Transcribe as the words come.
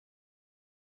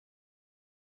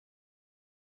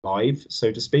live,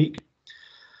 so to speak.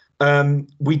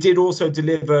 We did also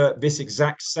deliver this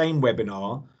exact same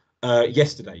webinar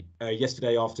yesterday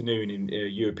afternoon in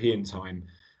European time.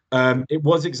 It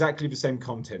was exactly the same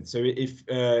content. So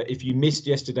if you missed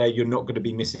yesterday, you're not going to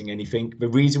be missing anything. The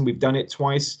reason we've done it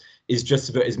twice is just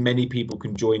so that as many people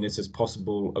can join us as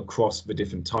possible across the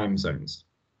different time zones.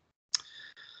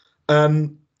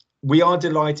 We are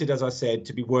delighted, as I said,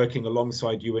 to be working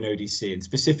alongside UNODC and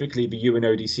specifically the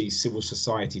UNODC Civil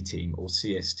Society Team, or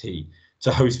CST,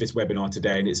 to host this webinar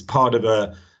today. And it's part of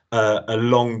a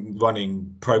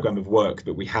long-running program of work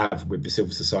that we have with the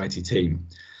Civil Society team.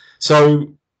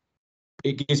 So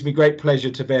it gives me great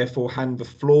pleasure to therefore hand the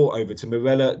floor over to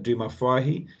Mirella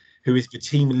Dumafrahi, who is the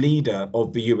team leader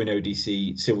of the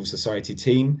UNODC Civil Society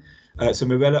team. So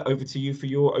Mirella, over to you for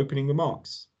your opening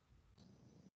remarks.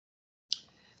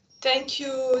 Thank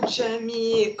you,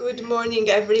 Jamie. Good morning,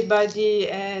 everybody.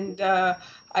 And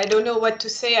I don't know what to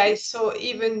say. I saw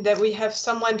even that we have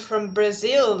someone from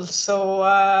Brazil, so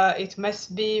it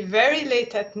must be very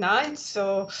late at night.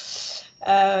 So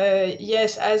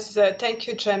yes, thank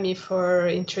you, Jamie, for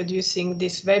introducing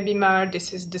this webinar.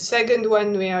 This is the second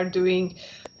one we are doing,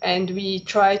 and we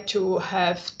try to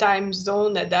have time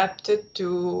zone adapted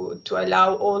to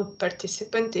allow all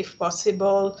participants, if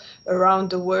possible, around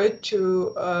the world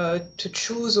to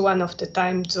choose one of the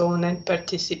time zone and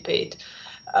participate.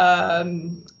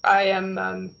 I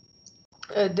am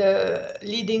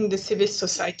leading the civil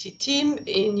society team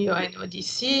in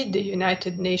UNODC, the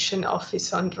United Nations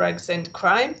Office on Drugs and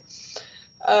Crime.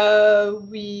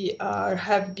 We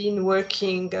have been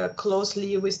working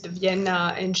closely with the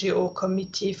Vienna NGO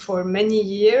committee for many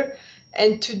years,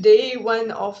 and today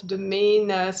one of the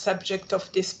main subjects of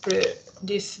this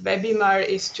webinar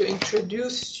is to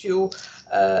introduce you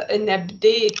an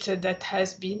update that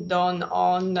has been done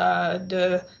on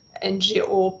the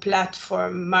NGO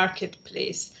platform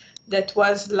Marketplace that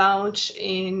was launched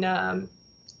in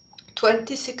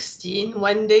 2016,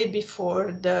 one day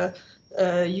before the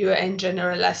UN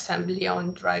General Assembly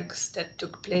on Drugs that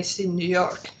took place in New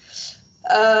York.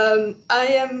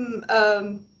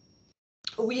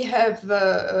 We have,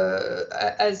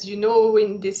 as you know,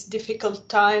 in this difficult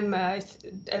time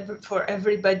for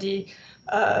everybody,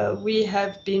 we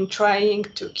have been trying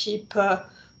to keep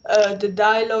the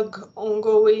dialogue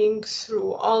ongoing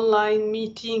through online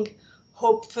meeting.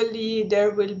 Hopefully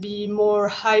there will be more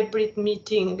hybrid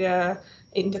meeting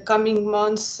in the coming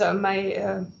months.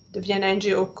 The Vienna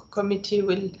NGO committee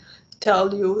will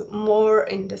tell you more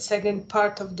in the second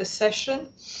part of the session.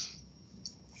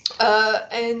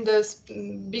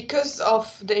 Because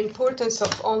of the importance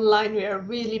of online, we are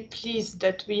really pleased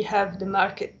that we have the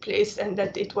marketplace and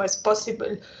that it was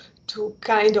possible to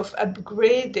kind of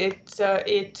upgrade it.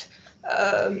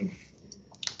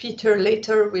 Peter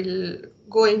later will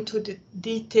go into the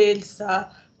details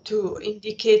to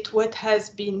indicate what has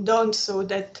been done so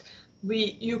that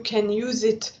you can use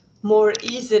it more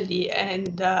easily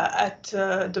and at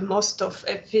the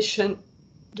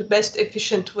best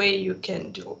efficient way you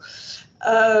can do.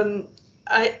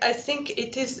 I think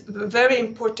it is a very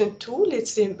important tool.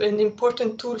 It's an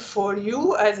important tool for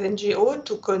you as NGO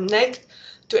to connect,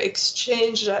 to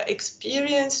exchange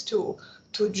experience, to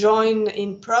join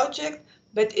in project,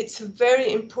 but it's a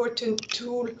very important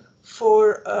tool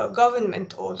for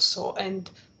government also.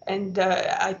 And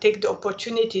I take the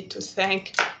opportunity to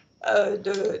thank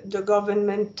the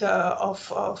government of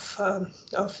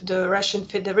the Russian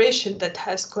Federation that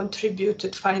has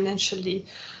contributed financially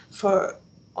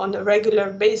on a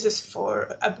regular basis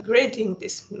for upgrading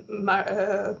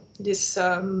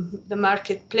the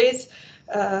marketplace,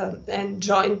 and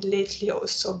joined lately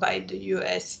also by the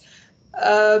US.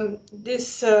 I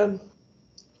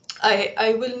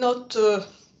will not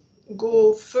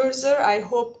go further. I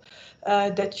hope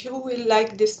that you will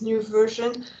like this new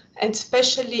version, and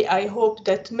especially I hope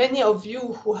that many of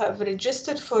you who have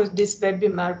registered for this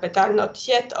webinar but are not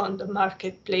yet on the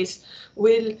marketplace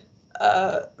will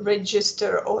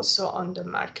register also on the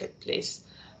marketplace.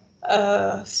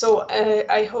 So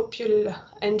I hope you'll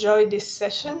enjoy this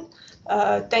session.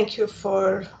 Thank you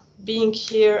for being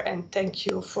here and thank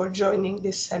you for joining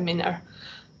this seminar.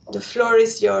 The floor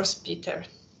is yours, Peter.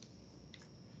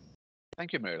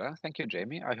 Thank you, Mirella. Thank you,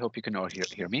 Jamie. I hope you can all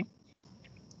hear me.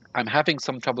 I'm having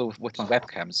some trouble with my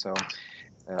webcam, so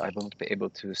I won't be able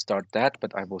to start that,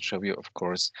 but I will show you, of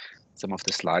course, some of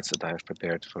the slides that I have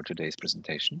prepared for today's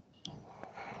presentation.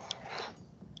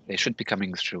 They should be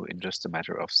coming through in just a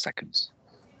matter of seconds.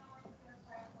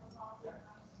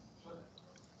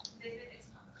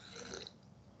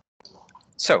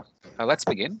 So let's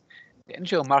begin. The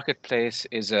NGO Marketplace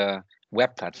is a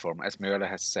web platform, as Mirella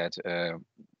has said,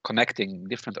 connecting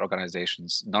different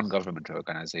organizations, non-governmental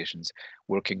organizations,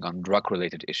 working on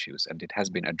drug-related issues. And it has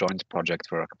been a joint project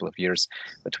for a couple of years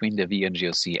between the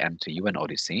VNGOC and the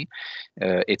UNODC.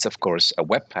 It's, of course, a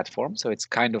web platform, so it's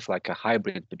kind of like a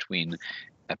hybrid between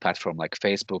a platform like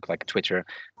Facebook, like Twitter,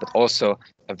 but also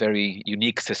a very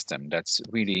unique system that's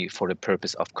really for the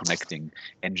purpose of connecting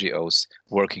NGOs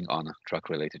working on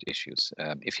drug-related issues.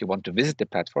 If you want to visit the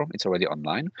platform, it's already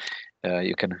online.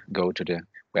 You can go to the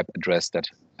web address that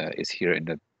is here in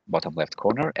the bottom left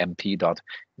corner,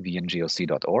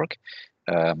 mp.vngoc.org.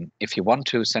 If you want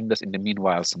to send us in the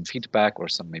meanwhile some feedback or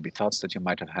some maybe thoughts that you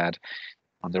might have had,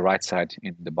 on the right side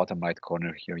in the bottom right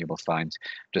corner here, you will find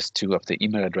just 2 of the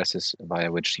email addresses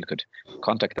via which you could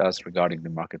contact us regarding the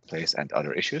marketplace and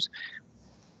other issues.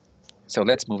 So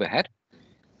let's move ahead.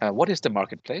 What is the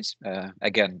marketplace?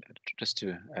 Again, just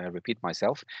to repeat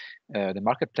myself, the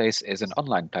marketplace is an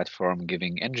online platform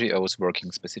giving NGOs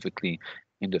working specifically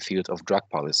in the field of drug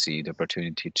policy the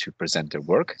opportunity to present their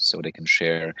work, so they can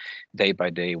share day by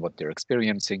day what they're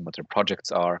experiencing, what their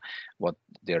projects are, what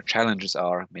their challenges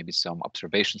are, maybe some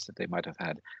observations that they might have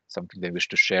had, something they wish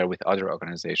to share with other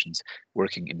organizations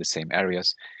working in the same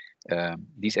areas.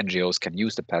 These NGOs can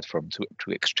use the platform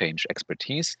to exchange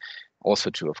expertise,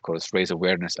 also to, of course, raise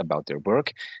awareness about their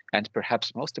work, and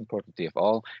perhaps most importantly of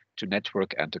all, to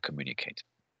network and to communicate.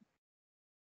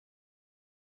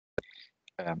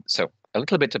 So a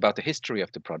little bit about the history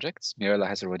of the projects. Mirela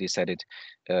has already said it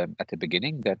at the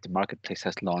beginning that the marketplace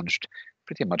has launched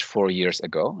pretty much 4 years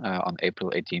ago on April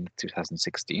 18th,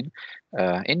 2016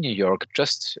 in New York,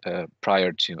 just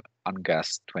prior to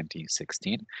UNGAS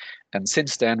 2016. And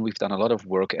since then, we've done a lot of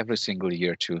work every single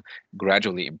year to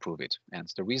gradually improve it. And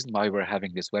the reason why we're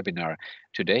having this webinar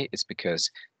today is because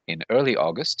in early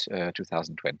August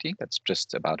 2020, that's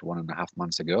just about 1.5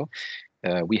 months ago,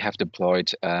 we have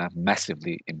deployed a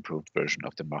massively improved version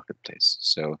of the marketplace.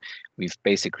 So we've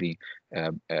basically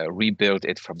rebuilt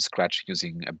it from scratch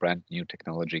using a brand new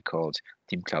technology called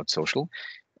Team Cloud Social.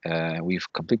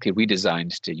 We've completely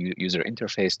redesigned the user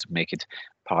interface to make it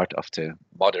part of the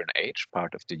modern age,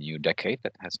 part of the new decade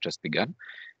that has just begun.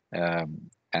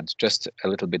 And just a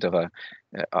little bit of a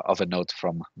note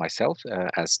from myself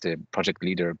as the project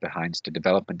leader behind the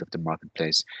development of the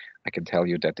marketplace. I can tell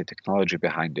you that the technology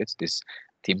behind it, this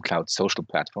Team Cloud Social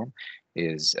platform,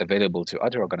 is available to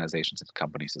other organizations and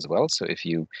companies as well. So if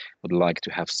you would like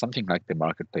to have something like the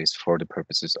marketplace for the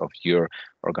purposes of your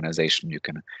organization, you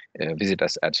can visit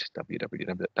us at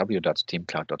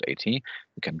www.teamcloud.at. You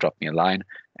can drop me a line,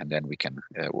 and then we can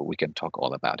talk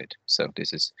all about it. So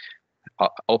this is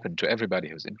open to everybody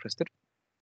who's interested.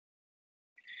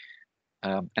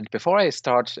 And before I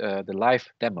start the live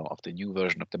demo of the new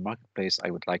version of the marketplace,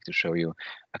 I would like to show you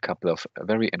a couple of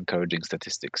very encouraging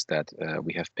statistics that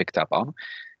we have picked up on.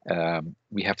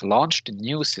 We have launched a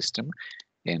new system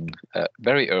in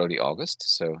very early August,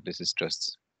 so this is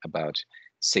just about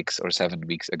 6 or 7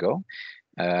 weeks ago.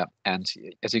 And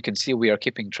as you can see, we are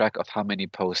keeping track of how many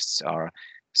posts are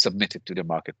submitted to the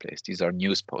marketplace. These are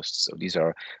news posts, so these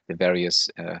are the various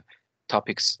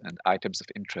topics and items of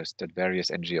interest that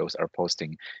various NGOs are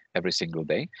posting every single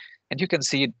day. And you can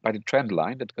see by the trend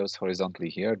line that goes horizontally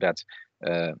here that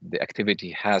the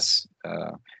activity has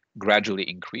gradually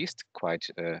increased quite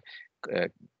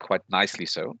nicely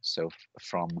so. So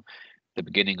from the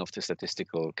beginning of the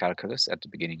statistical calculus at the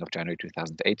beginning of January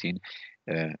 2018,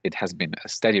 it has been a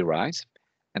steady rise.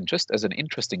 And just as an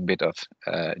interesting bit of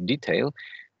detail,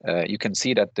 you can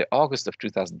see that the August of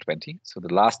 2020, so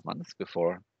the last month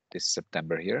before this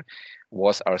September here,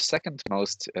 was our second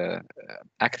most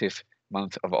active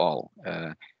month of all.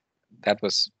 That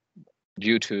was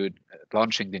due to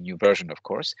launching the new version, of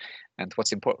course. And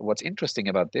what's interesting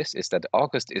about this is that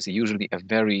August is usually a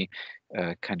very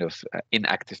kind of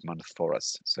inactive month for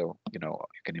us. So, you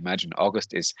can imagine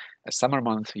August is a summer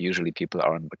month. Usually people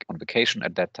are on vacation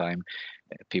at that time.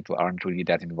 People aren't really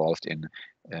that involved in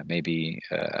maybe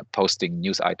posting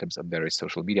news items on various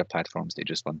social media platforms. They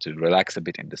just want to relax a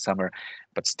bit in the summer.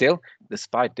 But still,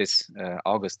 despite this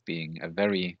August being a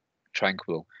very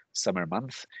tranquil summer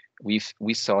month, we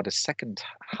saw the second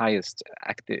highest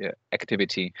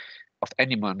activity of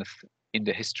any month in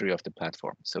the history of the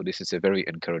platform. So this is a very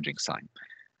encouraging sign.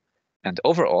 And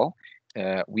overall,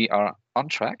 we are on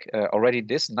track. Already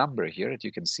this number here that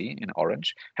you can see in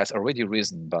orange has already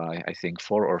risen by, I think,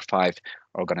 4 or 5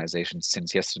 organizations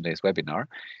since yesterday's webinar.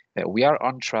 We are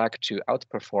on track to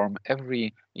outperform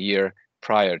every year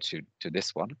prior to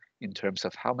this one in terms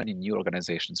of how many new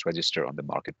organizations register on the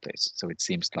marketplace. So it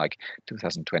seems like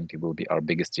 2020 will be our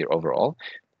biggest year overall.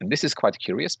 And this is quite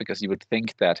curious because you would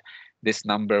think that this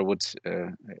number would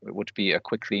be a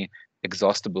quickly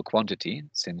exhaustible quantity,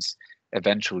 since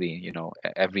eventually, you know,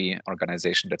 every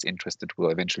organization that's interested will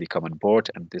eventually come on board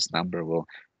and this number will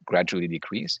gradually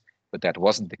decrease. But that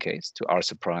wasn't the case. To our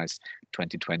surprise,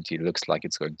 2020 looks like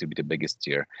it's going to be the biggest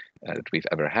year that we've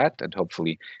ever had, and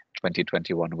hopefully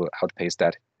 2021 will outpace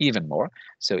that even more.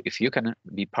 So if you can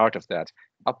be part of that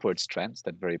upwards trend,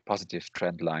 that very positive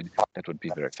trend line, that would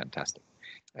be very fantastic.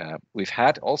 We've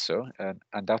had also,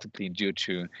 undoubtedly due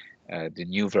to the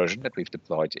new version that we've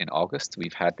deployed in August,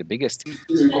 we've had the biggest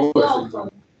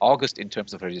August in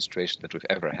terms of registration that we've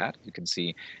ever had. You can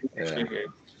see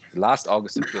last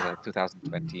August of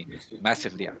 2020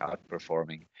 massively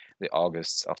outperforming the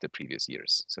Augusts of the previous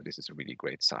years. So this is a really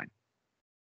great sign.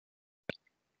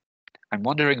 I'm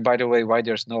wondering, by the way, why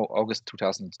there's no August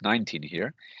 2019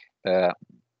 here.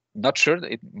 Not sure,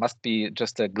 it must be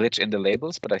just a glitch in the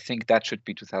labels, but I think that should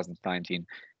be 2019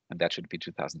 and that should be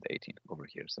 2018 over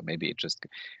here. So maybe it just,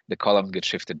 the column gets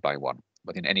shifted by one.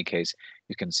 But in any case,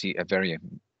 you can see a very,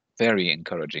 very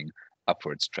encouraging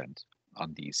upwards trend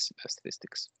on these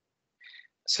statistics.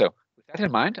 So with that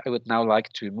in mind, I would now like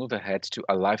to move ahead to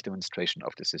a live demonstration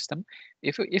of the system.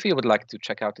 If you would like to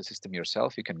check out the system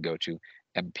yourself, you can go to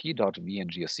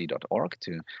mp.vngoc.org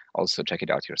to also check it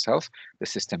out yourself. The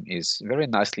system is very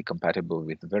nicely compatible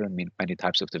with very many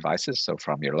types of devices. So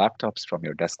from your laptops, from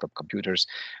your desktop computers,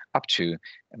 up to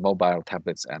mobile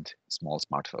tablets and small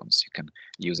smartphones. You can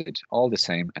use it all the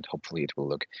same, and hopefully it will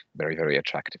look very, very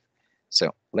attractive.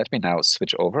 So let me now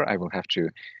switch over. I will have to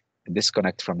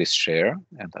disconnect from this share,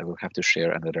 and I will have to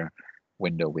share another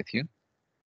window with you.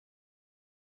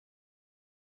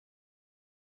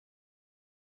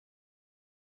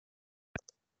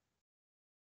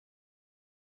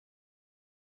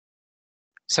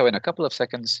 So in a couple of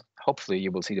seconds, hopefully you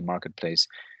will see the marketplace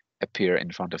appear in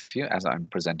front of you as I'm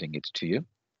presenting it to you.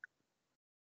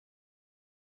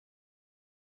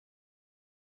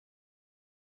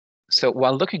 So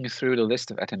while looking through the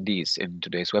list of attendees in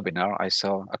today's webinar, I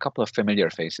saw a couple of familiar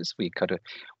faces. We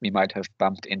might have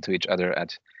bumped into each other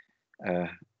at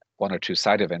one or two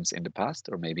side events in the past,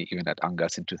 or maybe even at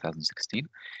Angas in 2016.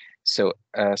 So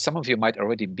some of you might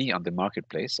already be on the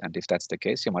marketplace, and if that's the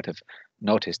case, you might have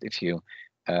noticed if you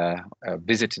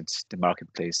visited the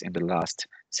marketplace in the last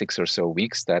 6 or so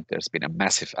weeks that there's been a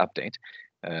massive update.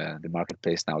 The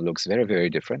marketplace now looks very, very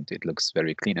different. It looks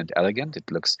very clean and elegant.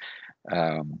 It looks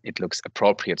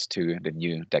appropriate to the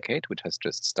new decade, which has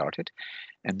just started.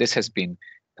 And this has been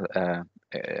a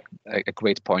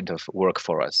great point of work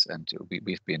for us, and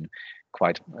we've been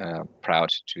quite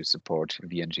proud to support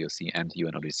VNGOC and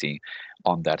UNODC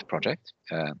on that project.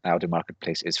 Now the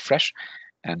marketplace is fresh,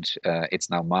 and it's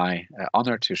now my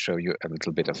honor to show you a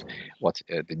little bit of what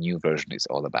the new version is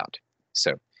all about.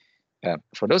 So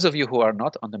for those of you who are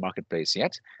not on the marketplace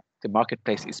yet, the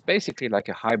marketplace is basically like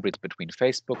a hybrid between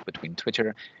Facebook, between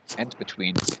Twitter, and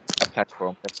between a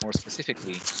platform that more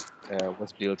specifically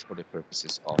was built for the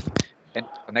purposes of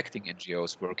connecting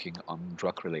NGOs working on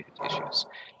drug-related issues.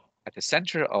 At the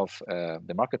center of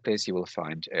the marketplace, you will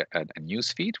find a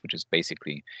news feed, which is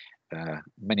basically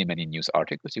many, many news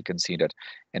articles. You can see that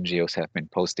NGOs have been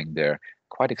posting there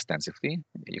quite extensively.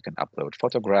 You can upload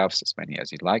photographs, as many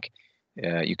as you'd like.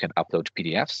 You can upload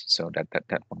PDFs. So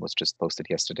that one was just posted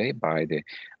yesterday by the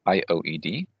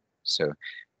IOED. So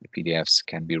the PDFs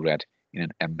can be read in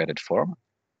an embedded form.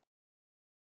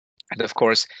 And of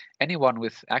course, anyone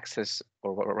with access,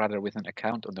 or rather with an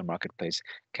account on the marketplace,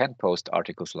 can post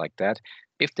articles like that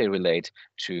if they relate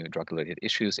to drug-related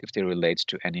issues, if they relate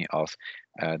to any of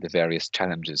the various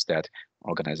challenges that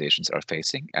organizations are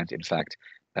facing. And in fact,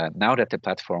 now that the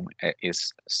platform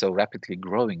is so rapidly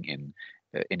growing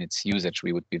in its usage,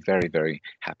 we would be very, very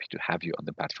happy to have you on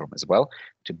the platform as well,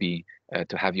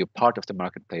 to have you part of the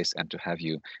marketplace and to have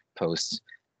you post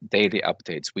daily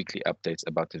updates, weekly updates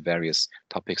about the various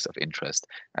topics of interest,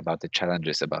 about the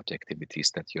challenges, about the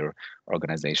activities that your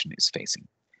organization is facing.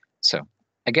 So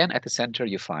again, at the center,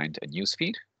 you find a news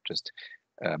feed, just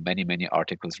many, many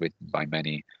articles written by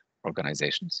many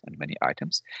organizations and many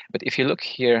items. But if you look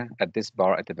here at this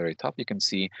bar at the very top, you can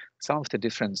see some of the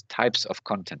different types of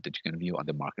content that you can view on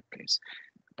the marketplace.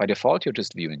 By default, you're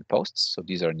just viewing posts, so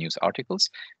these are news articles.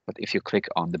 But if you click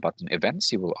on the button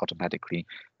events, you will automatically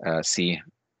see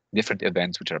different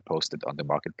events which are posted on the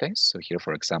marketplace. So here,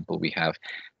 for example, we have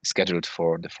scheduled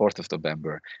for the 4th of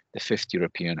November, the 5th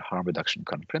European Harm Reduction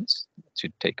Conference to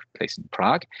take place in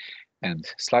Prague. And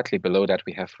slightly below that,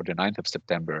 we have for the 9th of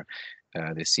September,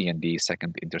 the CND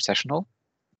second intersessional.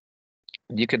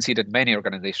 And you can see that many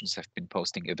organizations have been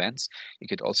posting events. You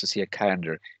could also see a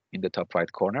calendar in the top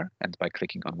right corner. And by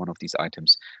clicking on one of these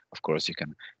items, of course, you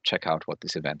can check out what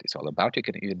this event is all about. You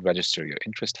can even register your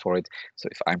interest for it. So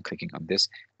if I'm clicking on this,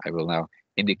 I will now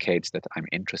indicate that I'm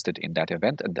interested in that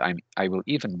event, and I will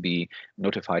even be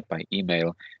notified by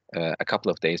email a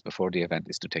couple of days before the event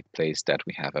is to take place that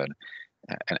we have an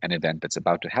event that's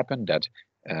about to happen that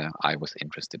I was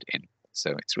interested in.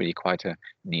 So it's really quite a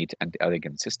neat and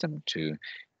elegant system to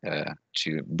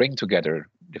bring together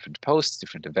different posts,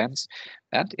 different events.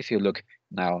 And if you look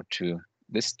now to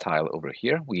this tile over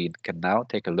here, we can now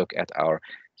take a look at our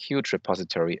huge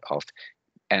repository of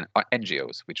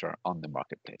NGOs which are on the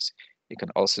marketplace. You can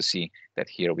also see that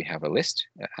here we have a list,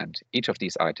 and each of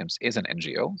these items is an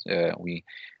NGO. We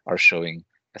are showing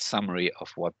a summary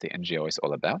of what the NGO is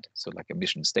all about. So like a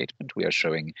mission statement, we are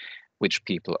showing which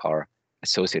people are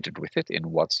associated with it, in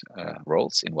what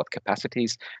roles, in what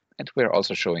capacities, and we're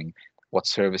also showing what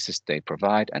services they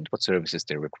provide and what services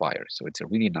they require. So it's a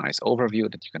really nice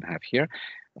overview that you can have here.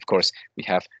 Of course, we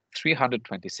have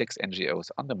 326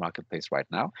 NGOs on the marketplace right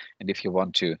now, and if you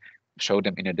want to show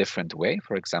them in a different way,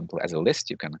 for example, as a list,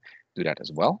 you can do that as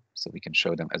well. So we can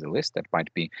show them as a list. That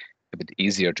might be a bit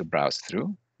easier to browse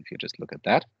through if you just look at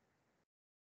that.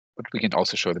 But we can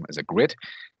also show them as a grid.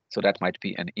 So that might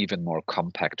be an even more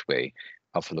compact way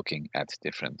of looking at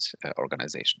different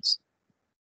organizations.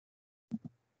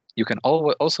 You can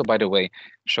also, by the way,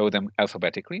 show them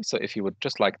alphabetically. So if you would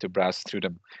just like to browse through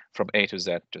them from A to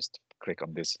Z, just click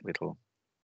on this little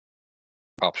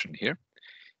option here.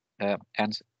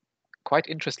 And quite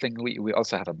interestingly, we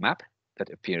also have a map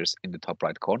that appears in the top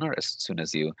right corner as soon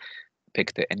as you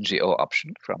pick the NGO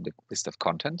option from the list of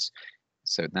contents.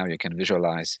 So now you can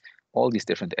visualize all these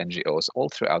different NGOs all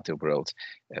throughout the world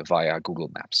via Google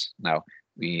Maps. Now,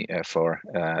 we, for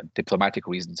diplomatic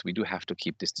reasons, we do have to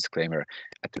keep this disclaimer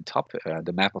at the top.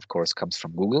 The map, of course, comes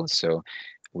from Google, so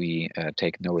we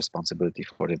take no responsibility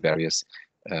for the various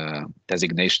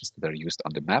designations that are used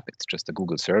on the map. It's just a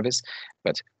Google service,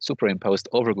 but superimposed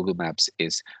over Google Maps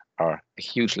is a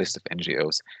huge list of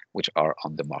NGOs which are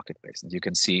on the marketplace. And you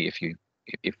can see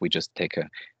if we just take a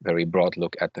very broad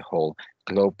look at the whole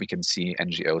globe, we can see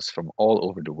NGOs from all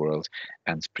over the world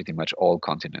and pretty much all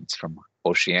continents, from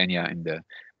Oceania in the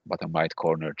bottom right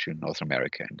corner to North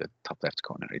America in the top left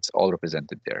corner. It's all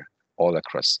represented there, all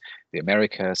across the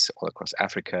Americas, all across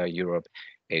Africa, Europe,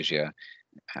 Asia,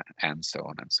 and so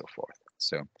on and so forth.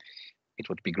 So it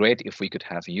would be great if we could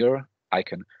have your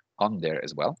icon on there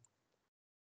as well.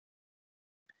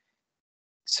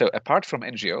 So apart from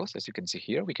NGOs, as you can see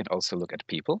here, we can also look at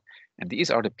people. And these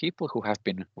are the people who have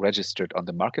been registered on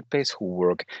the marketplace, who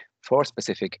work for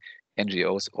specific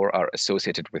NGOs or are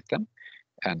associated with them.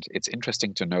 And it's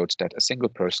interesting to note that a single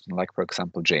person, like, for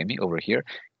example, Jamie over here,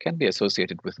 can be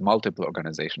associated with multiple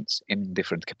organizations in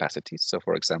different capacities. So,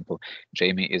 for example,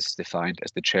 Jamie is defined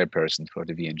as the chairperson for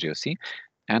the VNGOC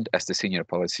and as the senior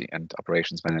policy and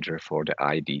operations manager for the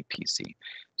IDPC.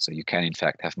 So you can, in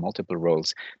fact, have multiple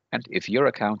roles. And if your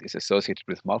account is associated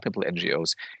with multiple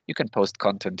NGOs, you can post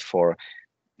content for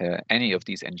any of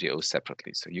these NGOs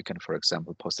separately. So you can, for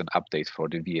example, post an update for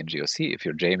the VNGOC if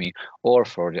you're Jamie, or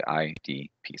for the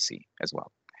IDPC as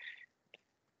well.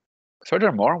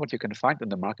 Furthermore, what you can find in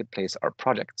the marketplace are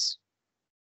projects.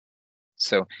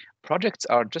 So projects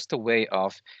are just a way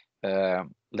of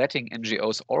letting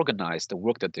NGOs organize the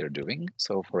work that they're doing.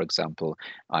 So, for example,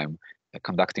 I'm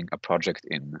conducting a project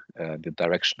in the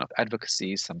direction of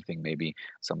advocacy, something maybe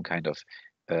some kind of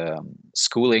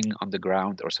schooling on the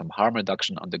ground or some harm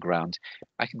reduction on the ground.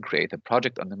 I can create a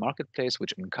project on the marketplace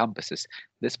which encompasses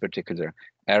this particular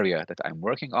area that I'm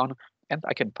working on, and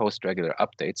I can post regular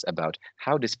updates about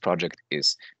how this project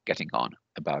is getting on,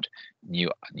 about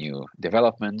new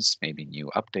developments, maybe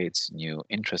new updates, new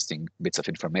interesting bits of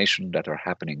information that are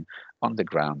happening on the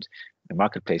ground. The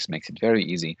marketplace makes it very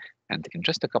easy, and in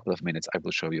just a couple of minutes I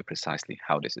will show you precisely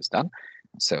how this is done.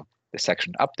 So the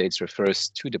section updates refers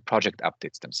to the project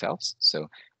updates themselves. So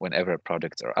whenever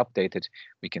projects are updated,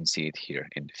 we can see it here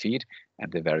in the feed, and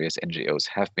the various NGOs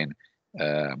have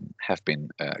been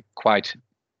quite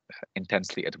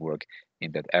intensely at work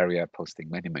in that area, posting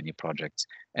many projects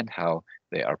and how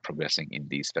they are progressing in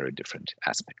these very different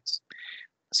aspects.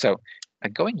 So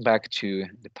going back to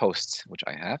the posts which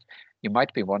I have, you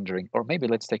might be wondering, or maybe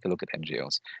let's take a look at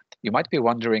NGOs. You might be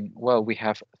wondering, well, we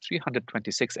have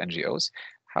 326 NGOs.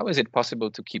 How is it possible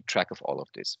to keep track of all of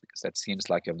this? Because that seems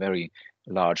like a very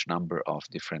large number of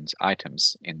different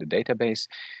items in the database.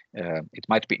 It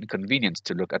might be inconvenient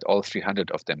to look at all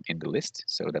 300 of them in the list,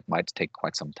 so that might take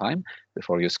quite some time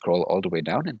before you scroll all the way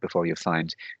down and before you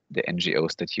find the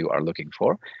NGOs that you are looking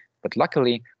for. But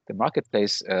luckily, the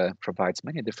marketplace provides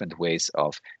many different ways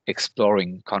of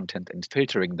exploring content and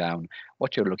filtering down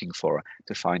what you're looking for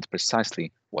to find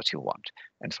precisely what you want.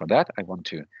 And for that, I want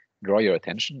to draw your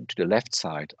attention to the left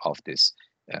side of this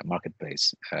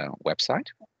marketplace website.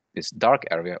 This dark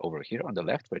area over here on the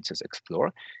left where it says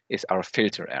explore is our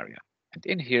filter area. And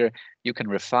in here, you can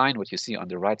refine what you see on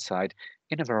the right side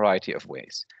in a variety of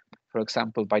ways. For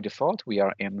example, by default, we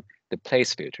are in the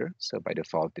place filter. So by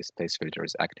default, this place filter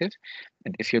is active.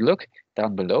 And if you look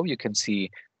down below, you can see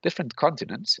different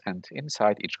continents, and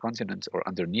inside each continent or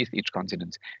underneath each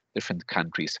continent, different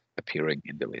countries appearing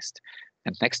in the list.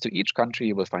 And next to each country,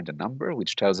 you will find a number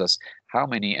which tells us how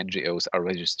many NGOs are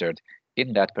registered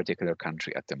in that particular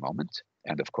country at the moment.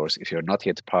 And of course, if you're not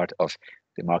yet part of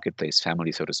the marketplace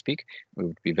family, so to speak, we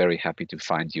would be very happy to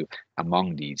find you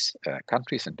among these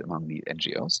countries and among the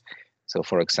NGOs. So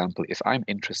for example, if I'm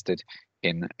interested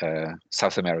in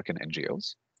South American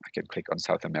NGOs, I can click on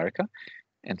South America,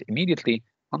 and immediately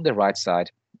on the right side,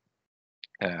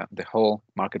 the whole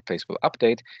marketplace will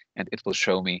update, and it will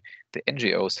show me the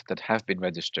NGOs that have been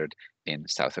registered in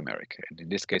South America. And in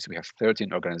this case, we have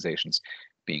 13 organizations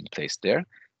being placed there.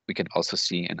 We can also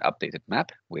see an updated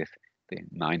map with the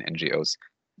 9 NGOs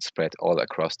spread all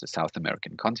across the South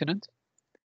American continent.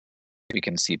 We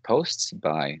can see posts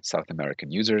by South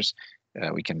American users.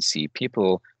 We can see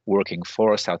people working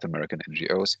for South American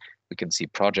NGOs. We can see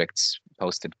projects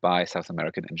posted by South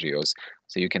American NGOs.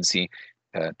 So you can see,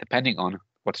 depending on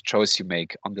what choice you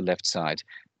make on the left side,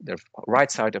 the right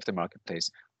side of the marketplace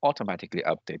automatically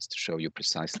updates to show you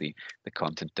precisely the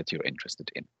content that you're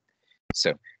interested in.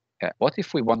 So what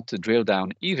if we want to drill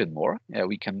down even more?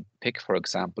 We can pick, for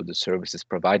example, the services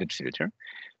provided filter.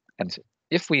 And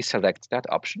if we select that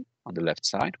option on the left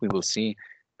side, we will see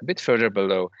a bit further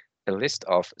below a list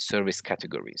of service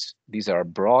categories. These are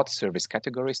broad service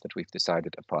categories that we've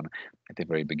decided upon at the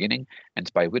very beginning,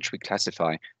 and by which we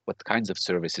classify what kinds of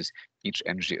services each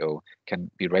NGO can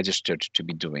be registered to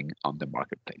be doing on the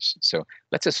marketplace. So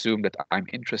let's assume that I'm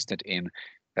interested in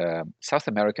South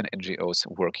American NGOs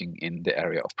working in the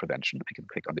area of prevention. I can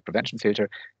click on the prevention filter,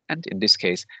 and in this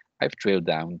case, I've drilled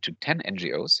down to 10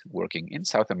 NGOs working in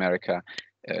South America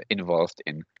involved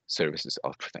in services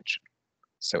of prevention.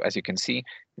 So as you can see,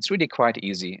 it's really quite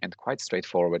easy and quite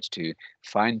straightforward to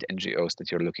find NGOs that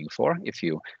you're looking for if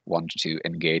you want to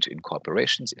engage in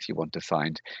cooperations, if you want to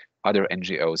find other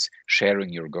NGOs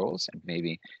sharing your goals and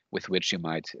maybe with which you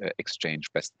might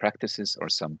exchange best practices or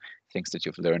some things that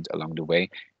you've learned along the way.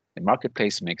 The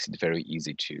marketplace makes it very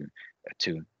easy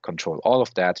to control all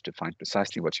of that, to find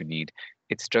precisely what you need.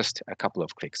 It's just a couple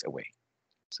of clicks away.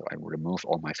 So I will remove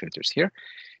all my filters here.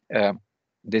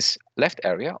 This left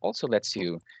area also lets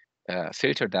you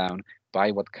filter down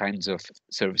by what kinds of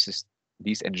services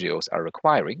these NGOs are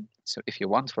requiring. So if you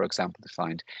want, for example, to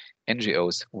find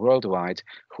NGOs worldwide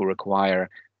who require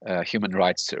human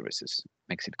rights services,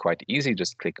 makes it quite easy.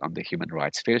 Just click on the human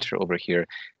rights filter over here,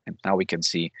 and now we can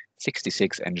see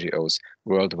 66 NGOs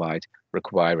worldwide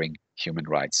requiring human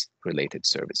rights related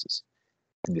services.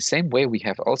 In the same way, we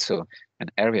have also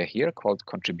an area here called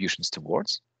contributions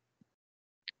towards.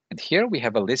 And here we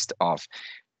have a list of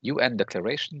UN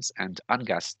declarations and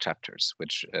UNGAS chapters,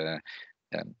 which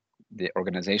the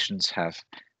organizations have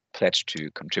pledged to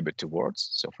contribute towards.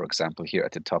 So for example, here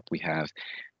at the top, we have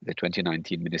the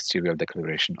 2019 Ministerial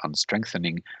Declaration on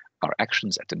strengthening our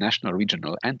actions at the national,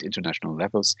 regional, and international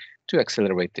levels to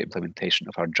accelerate the implementation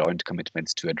of our joint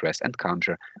commitments to address and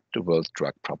counter the world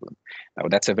drug problem. Now,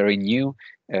 that's a very new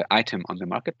item on the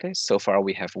marketplace. So far,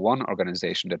 we have one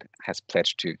organization that has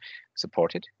pledged to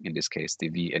support it, in this case,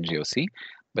 the VNGOC.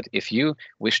 But if you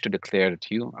wish to declare that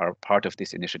you are part of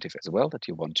this initiative as well, that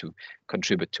you want to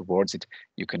contribute towards it,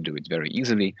 you can do it very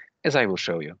easily, as I will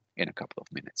show you in a couple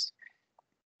of minutes.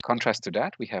 Contrast to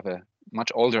that, we have a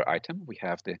much older item. We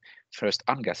have the first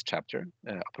UNGAS chapter,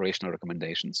 operational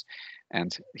recommendations.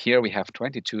 And here we have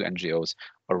 22 NGOs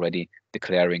already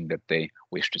declaring that they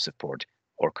wish to support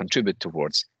or contribute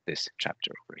towards this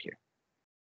chapter over here.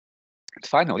 And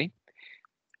finally,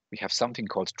 we have something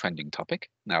called trending topic.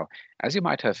 Now, as you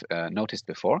might have noticed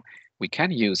before, we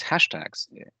can use hashtags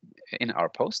in our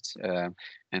posts.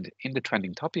 And in the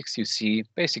trending topics, you see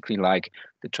basically like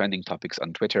the trending topics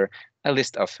on Twitter, a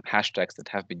list of hashtags that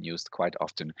have been used quite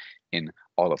often in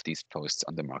all of these posts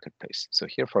on the marketplace. So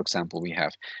here, for example, we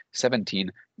have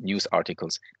 17 news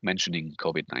articles mentioning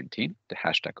COVID-19, the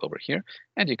hashtag over here,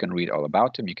 and you can read all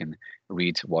about them. You can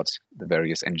read what the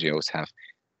various NGOs have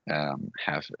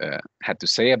had to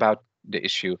say about the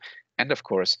issue. And of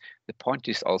course, the point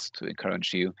is also to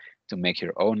encourage you to make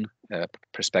your own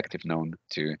perspective known,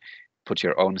 to put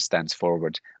your own stance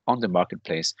forward on the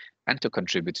marketplace and to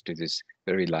contribute to this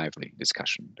very lively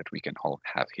discussion that we can all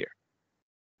have here.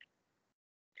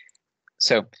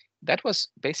 So that was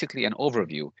basically an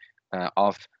overview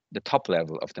of the top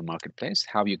level of the marketplace,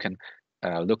 how you can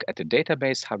look at the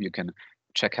database, how you can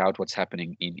check out what's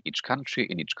happening in each country,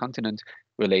 in each continent,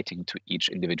 relating to each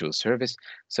individual service.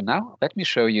 So now let me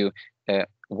show you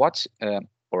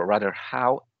or rather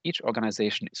how each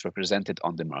organization is represented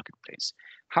on the marketplace.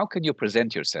 How can you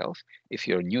present yourself if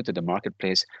you're new to the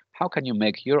marketplace? How can you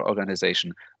make your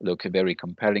organization look very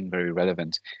compelling, very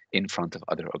relevant in front of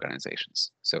other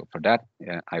organizations? So for that,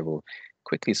 I will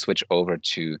quickly switch over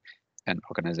to an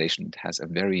organization that has a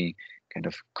very kind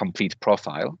of complete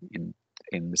profile in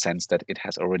the sense that it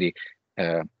has already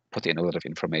put in a lot of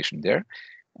information there.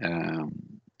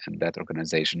 And that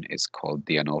organization is called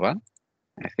DiaNova.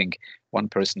 I think one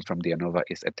person from DiaNova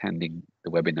is attending the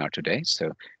webinar today,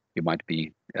 so you might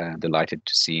be delighted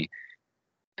to see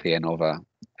DiaNova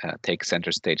take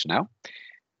center stage now.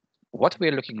 What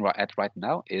we're looking at right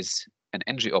now is an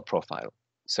NGO profile.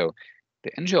 So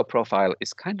the NGO profile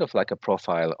is kind of like a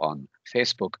profile on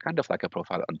Facebook, kind of like a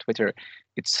profile on Twitter.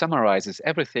 It summarizes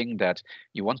everything that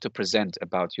you want to present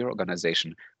about your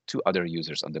organization to other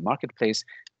users on the marketplace.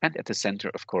 And at the center,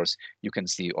 of course, you can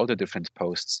see all the different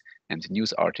posts and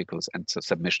news articles and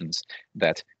submissions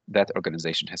that that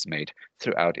organization has made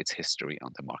throughout its history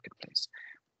on the marketplace.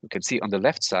 You can see on the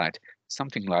left side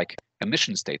something like a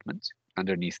mission statement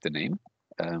underneath the name.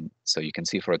 So you can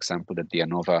see, for example, that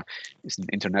DiaNova is an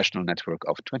international network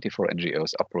of 24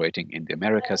 NGOs operating in the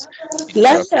Americas, in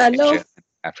Europe, Asia, and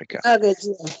Africa,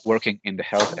 working in the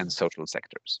health and social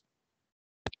sectors.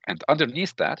 And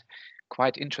underneath that,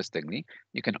 quite interestingly,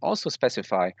 you can also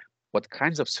specify what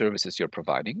kinds of services you're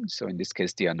providing. So in this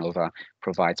case, DiaNova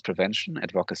provides prevention,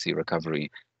 advocacy,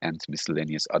 recovery, and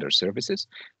miscellaneous other services.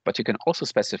 But you can also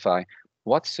specify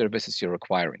what services you're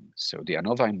requiring. So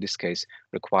DiaNova in this case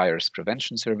requires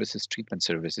prevention services, treatment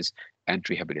services, and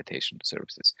rehabilitation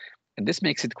services. And this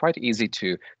makes it quite easy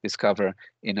to discover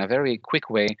in a very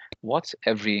quick way what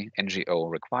every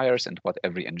NGO requires and what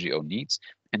every NGO needs.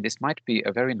 And this might be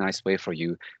a very nice way for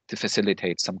you to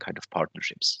facilitate some kind of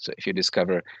partnerships. So if you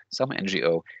discover some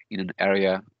NGO in an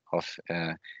area of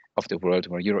the world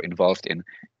where you're involved in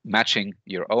matching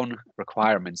your own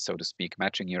requirements, so to speak,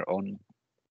 matching your own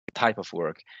type of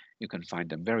work, you can find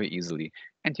them very easily,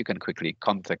 and you can quickly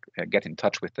get in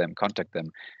touch with them, contact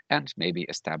them, and maybe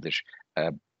establish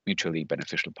a mutually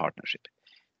beneficial partnership.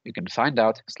 You can find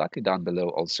out slightly down below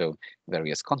also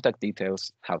various contact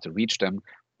details, how to reach them,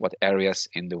 what areas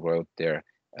in the world they're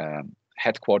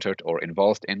headquartered or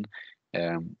involved in,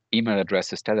 email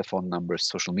addresses, telephone numbers,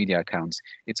 social media accounts,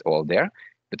 it's all there.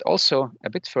 But also a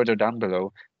bit further down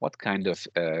below, what kind of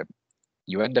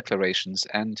UN declarations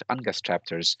and UNGAS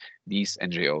chapters these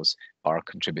NGOs are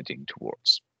contributing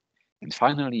towards. And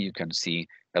finally, you can see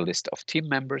a list of team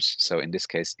members. So in this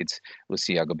case, it's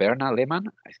Lucia Goberna Lehmann.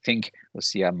 I think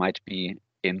Lucia might be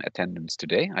in attendance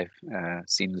today. I've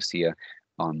seen Lucia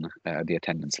on the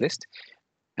attendance list.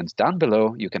 And down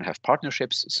below, you can have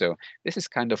partnerships. So this is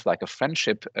kind of like a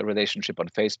friendship relationship on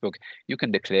Facebook. You can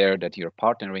declare that you're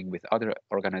partnering with other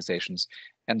organizations,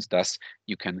 and thus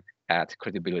you can add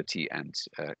credibility and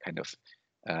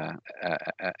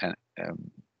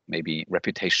maybe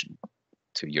reputation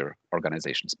to your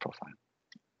organization's profile.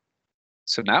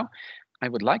 So now I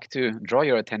would like to draw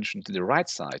your attention to the right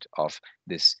side of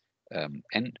this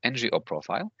NGO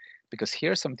profile, because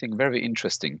here something very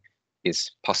interesting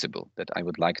is possible that I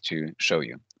would like to show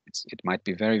you. It might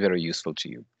be very, very useful to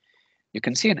you. You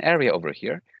can see an area over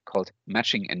here called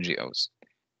Matching NGOs.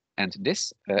 And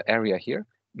this area here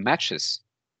matches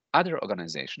other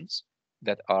organizations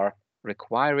that are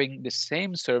requiring the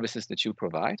same services that you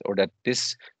provide, or that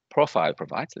this profile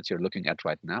provides, that you're looking at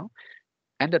right now,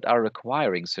 and that are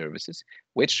requiring services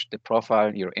which the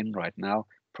profile you're in right now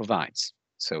provides.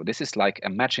 So this is like a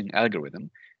matching algorithm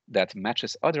that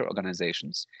matches other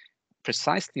organizations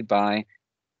precisely by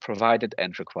provided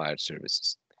and required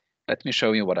services. Let me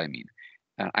show you what I mean.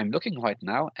 I'm looking right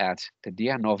now at the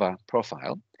DiaNova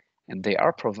profile, and they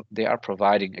are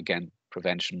providing, again,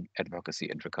 prevention, advocacy,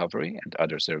 and recovery, and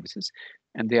other services,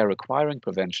 and they are requiring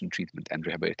prevention, treatment, and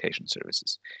rehabilitation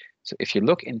services. So if you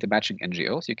look into matching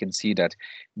NGOs, you can see that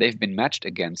they've been matched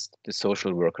against the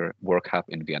social worker work hub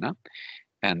in Vienna,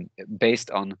 and based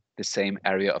on the same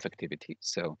area of activity.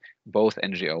 So both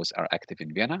NGOs are active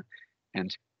in Vienna,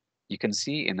 and you can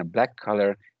see in a black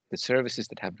color the services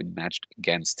that have been matched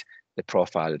against the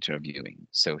profile that you're viewing.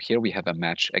 So here we have a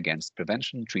match against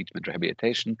prevention, treatment,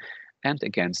 rehabilitation, and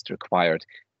against required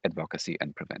advocacy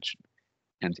and prevention.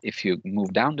 And if you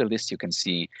move down the list, you can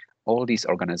see all these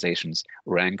organizations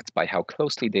ranked by how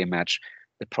closely they match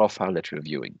the profile that you're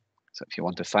viewing. So if you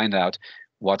want to find out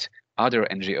what other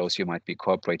NGOs you might be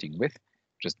cooperating with,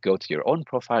 just go to your own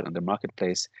profile on the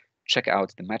marketplace, check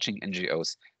out the matching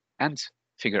NGOs, and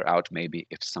figure out maybe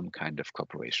if some kind of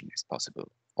cooperation is possible.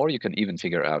 Or you can even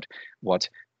figure out what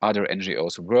other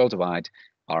NGOs worldwide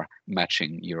are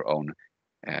matching your own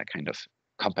kind of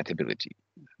compatibility.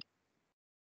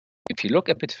 If you look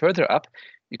a bit further up,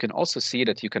 you can also see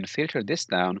that you can filter this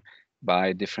down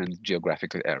by different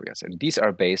geographical areas. And these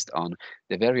are based on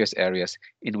the various areas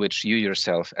in which you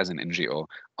yourself as an NGO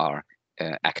are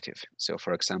active. So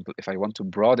for example, if I want to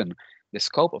broaden the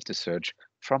scope of the search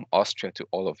from Austria to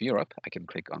all of Europe, I can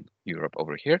click on Europe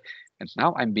over here. And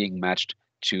now I'm being matched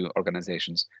to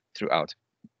organizations throughout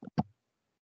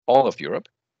all of Europe.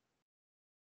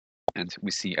 And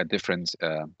we see a different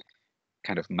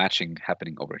kind of matching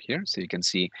happening over here. So you can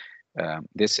see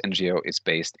this NGO is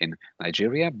based in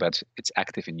Nigeria, but it's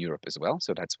active in Europe as well.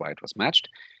 So that's why it was matched.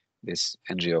 This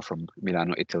NGO from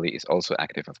Milano, Italy is also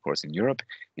active, of course, in Europe.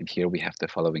 And here we have the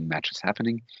following matches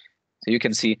happening. So you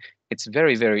can see it's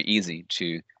very, very easy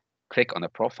to click on a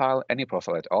profile, any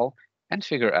profile at all, and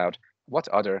figure out what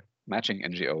other matching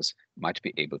NGOs might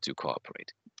be able to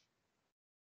cooperate.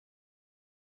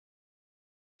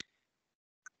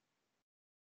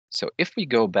 So if we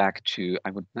go back to,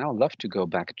 I would now love to go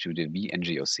back to the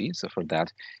VNGOC. So for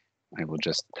that, I will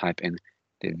just type in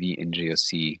the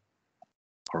VNGOC,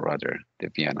 or rather the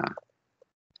Vienna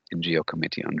NGO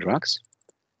Committee on Drugs.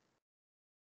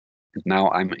 And now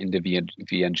I'm in the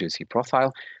VNGOC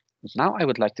profile. And now I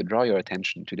would like to draw your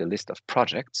attention to the list of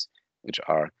projects, which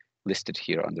are listed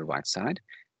here on the right side.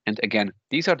 And again,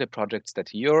 these are the projects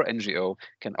that your NGO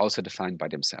can also define by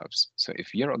themselves. So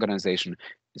if your organization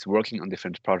is working on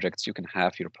different projects, you can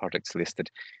have your projects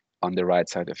listed on the right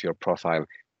side of your profile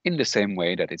in the same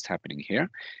way that it's happening here.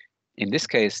 In this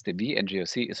case, the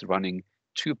VNGOC is running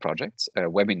two projects, a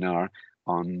webinar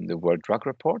on the World Drug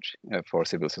Report for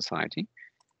civil society.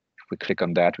 If we click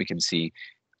on that, we can see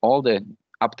all the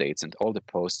updates and all the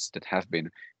posts that have been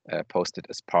posted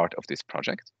as part of this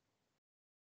project.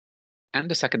 And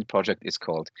the second project is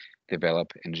called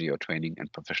Develop NGO Training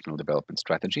and Professional Development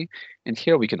Strategy. And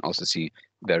here we can also see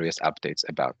various updates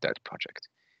about that project.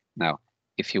 Now,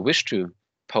 if you wish to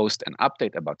post an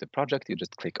update about the project, you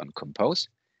just click on Compose.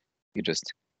 You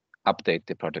just update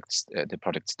the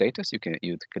project status. You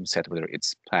can set whether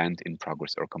it's planned, in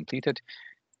progress, or completed.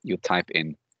 You type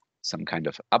in some kind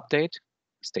of update,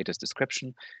 status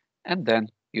description, and then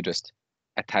you just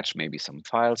attach maybe some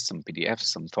files, some PDFs,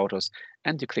 some photos,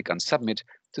 and you click on Submit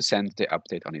to send the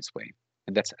update on its way.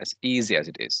 And that's as easy as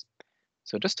it is.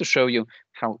 So just to show you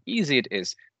how easy it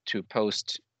is to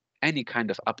post any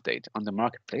kind of update on the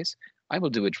marketplace, I will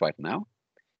do it right now.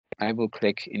 I will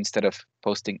click, instead of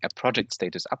posting a project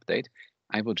status update,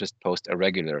 I will just post a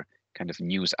regular kind of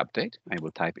news update. I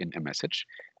will type in a message.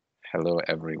 Hello,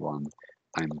 everyone.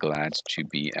 I'm glad to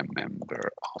be a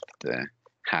member of the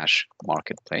Hash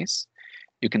Marketplace.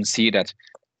 You can see that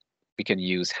we can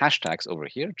use hashtags over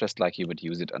here, just like you would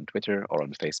use it on Twitter or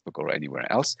on Facebook or anywhere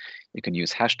else. You can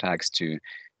use hashtags to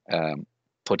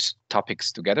put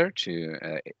topics together,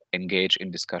 to engage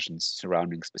in discussions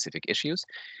surrounding specific issues.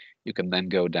 You can then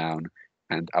go down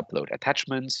and upload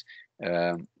attachments.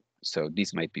 So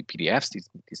these might be PDFs,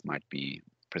 these might be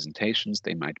presentations,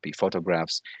 they might be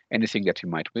photographs, anything that you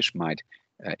might wish might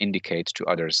indicate to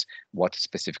others what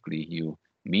specifically you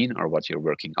mean or what you're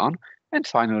working on. And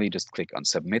finally, just click on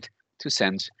Submit to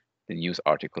send the news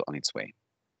article on its way.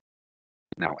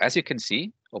 Now, as you can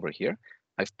see over here,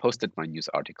 I've posted my news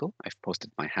article. I've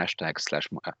posted my hashtag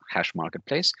 / hash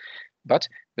marketplace. But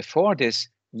before this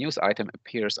news item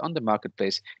appears on the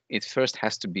marketplace, it first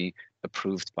has to be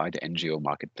approved by the NGO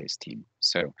Marketplace team.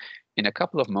 So in a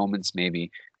couple of moments,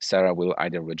 maybe Sarah will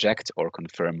either reject or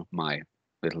confirm my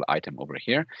little item over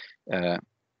here.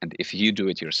 And if you do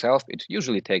it yourself, it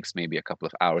usually takes maybe a couple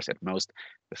of hours at most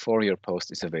before your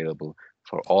post is available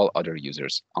for all other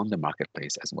users on the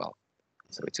marketplace as well.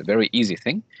 So it's a very easy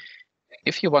thing.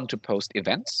 If you want to post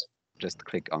events, just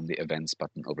click on the events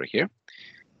button over here.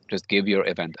 Just give your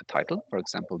event a title. For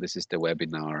example, this is the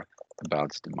webinar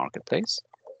about the marketplace.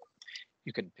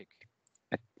 You can pick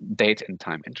a date and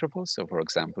time interval. So for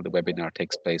example, the webinar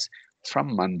takes place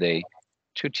from Monday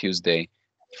to Tuesday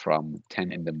from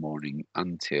 10 in the morning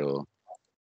until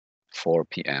 4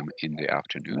 p.m. in the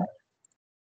afternoon.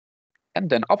 And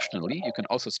then optionally, you can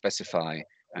also specify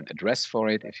an address for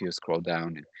it. If you scroll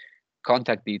down,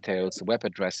 contact details, web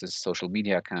addresses, social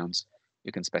media accounts,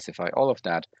 you can specify all of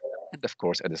that. And of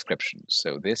course, a description.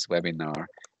 So this webinar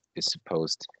is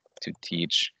supposed to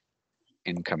teach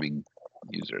incoming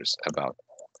users about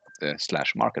the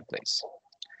 /marketplace.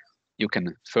 You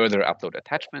can further upload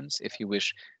attachments if you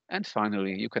wish, and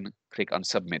finally you can click on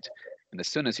submit. And as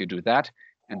soon as you do that,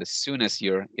 and as soon as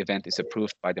your event is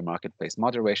approved by the Marketplace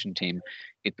moderation team,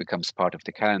 it becomes part of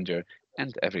the calendar,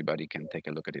 and everybody can take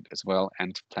a look at it as well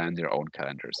and plan their own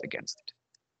calendars against it.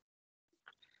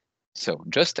 So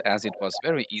just as it was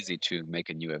very easy to make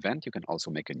a new event, you can also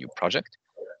make a new project.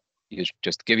 You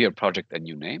just give your project a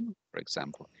new name, for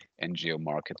example, NGO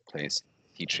Marketplace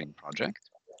Teaching Project.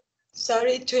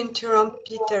 Sorry to interrupt,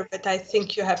 Peter, but I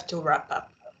think you have to wrap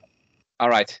up. All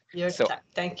right. So,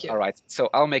 thank you. All right. So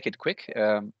I'll make it quick.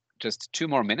 Just 2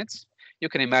 more minutes. You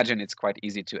can imagine it's quite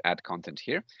easy to add content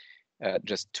here.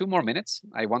 Just 2 more minutes.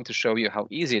 I want to show you how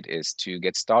easy it is to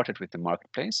get started with the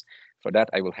Marketplace. For that,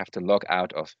 I will have to log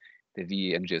out of the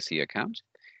VE-NGOC account.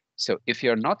 So if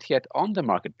you're not yet on the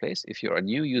Marketplace, if you're a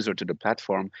new user to the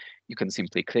platform, you can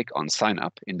simply click on Sign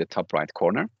Up in the top right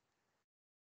corner.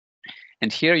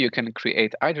 And here you can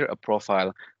create either a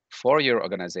profile for your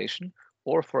organization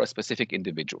or for a specific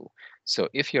individual. So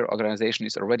if your organization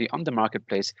is already on the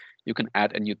Marketplace, you can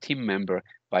add a new team member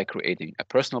by creating a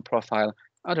personal profile.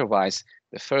 Otherwise,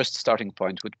 the first starting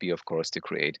point would be, of course, to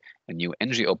create a new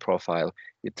NGO profile.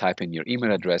 You type in your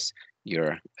email address,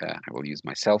 I will use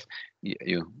myself.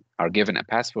 You are given a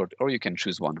password, or you can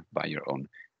choose one by your own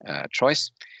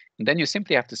choice. And then you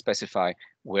simply have to specify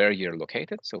where you're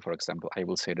located. So for example, I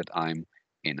will say that I'm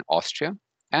in Austria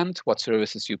and what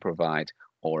services you provide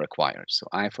or require. So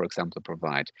I, for example,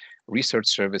 provide research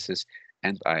services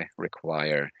and I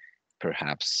require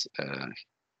perhaps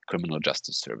criminal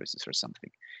justice services or something.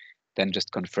 Then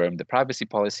just confirm the privacy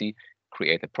policy,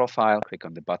 create a profile, click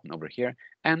on the button over here,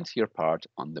 and you're part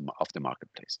of the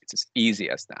Marketplace. It's as easy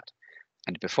as that.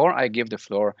 And before I give the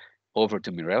floor over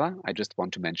to Mirella, I just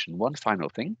want to mention one final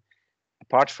thing.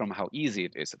 Apart from how easy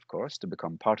it is, of course, to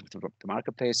become part of the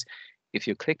Marketplace, if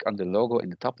you click on the logo in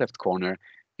the top left corner,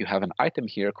 you have an item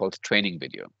here called training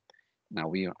video. Now,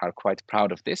 we are quite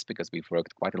proud of this because we've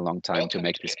worked quite a long time to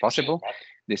make this possible.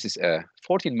 This is a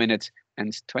 14-minute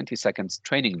and 20 seconds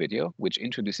training video, which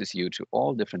introduces you to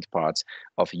all different parts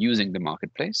of using the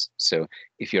Marketplace. So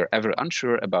if you're ever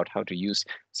unsure about how to use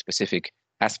specific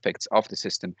aspects of the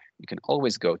system, you can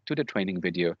always go to the training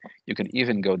video. You can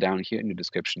even go down here in the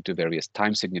description to various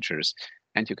time signatures,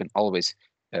 and you can always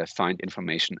find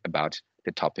information about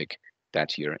the topic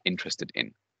that you're interested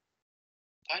in.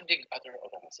 Finding other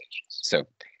organizations. So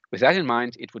with that in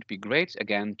mind, it would be great,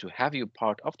 again, to have you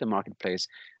part of the Marketplace.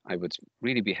 I would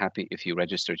really be happy if you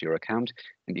registered your account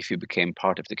and if you became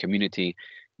part of the community.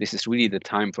 This is really the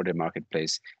time for the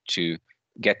Marketplace to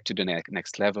get to the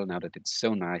next level. Now that it's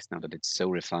so nice, now that it's so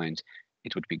refined,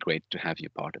 it would be great to have you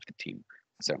part of the team.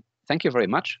 So thank you very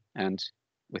much. And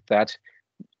with that,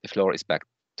 the floor is back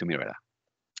to Mirella.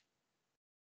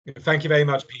 Thank you very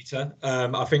much, Peter.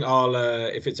 I think I'll,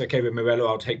 if it's okay with Mirella,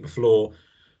 I'll take the floor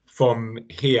from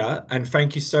here. And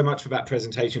thank you so much for that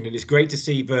presentation. It is great to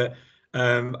see that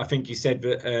I think you said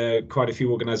that quite a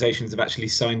few organizations have actually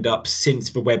signed up since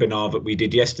the webinar that we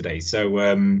did yesterday.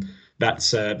 So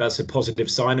that's a positive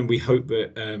sign. And we hope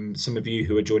that some of you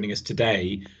who are joining us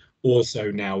today also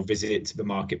now visit the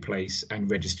Marketplace and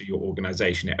register your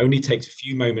organization. It only takes a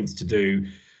few moments to do.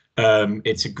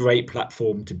 It's a great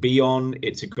platform to be on.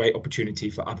 It's a great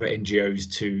opportunity for other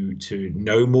NGOs to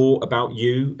know more about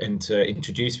you and to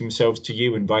introduce themselves to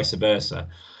you and vice versa.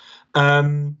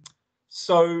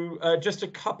 So just a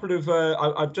couple of,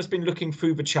 I've just been looking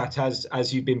through the chat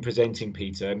as you've been presenting,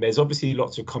 Peter, and there's obviously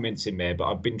lots of comments in there, but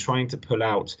I've been trying to pull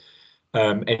out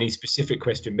any specific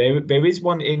question. There is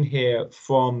one in here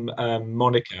from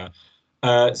Monica.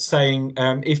 Saying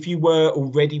if you were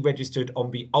already registered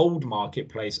on the old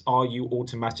Marketplace, are you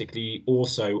automatically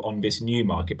also on this new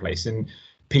Marketplace? And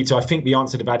Peter, I think the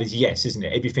answer to that is yes, isn't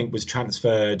it? Everything was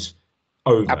transferred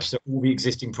over, so all the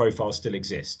existing profiles still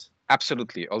exist.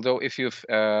 Absolutely. Although if you've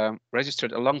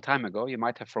registered a long time ago, you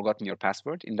might have forgotten your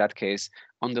password. In that case,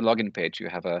 on the login page, you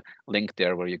have a link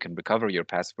there where you can recover your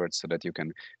password so that you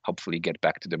can hopefully get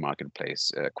back to the Marketplace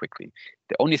quickly.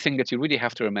 The only thing that you really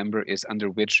have to remember is under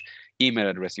which email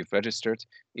address you've registered.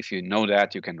 If you know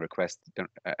that, you can request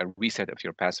a reset of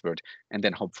your password, and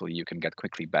then hopefully you can get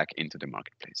quickly back into the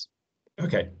Marketplace.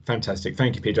 Okay, fantastic.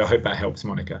 Thank you, Peter. I hope that helps,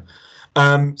 Monica.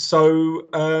 Yeah,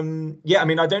 I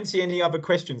mean, I don't see any other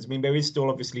questions. I mean, there is still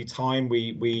obviously time.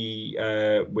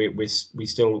 We're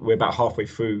about halfway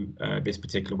through this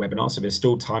particular webinar, so there's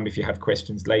still time if you have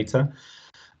questions later.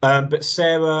 But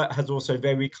Sarah has also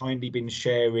very kindly been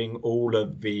sharing all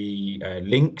of the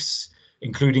links,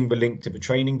 including the link to the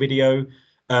training video.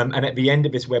 And at the end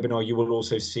of this webinar, you will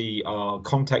also see our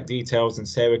contact details, and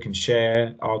Sarah can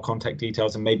share our contact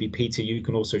details, and maybe Peter, you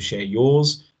can also share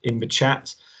yours in the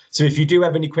chat. So if you do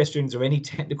have any questions or any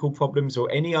technical problems or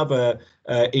any other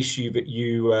issue that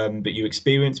you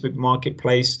experience with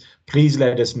Marketplace, please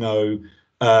let us know.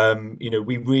 You know,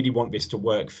 we really want this to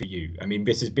work for you. I mean,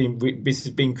 this has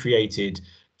been created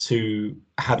to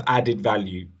have added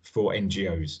value for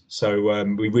NGOs. So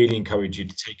we really encourage you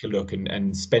to take a look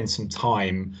and spend some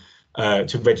time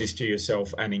to register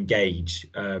yourself and engage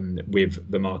with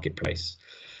the Marketplace.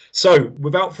 So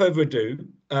without further ado,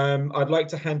 I'd like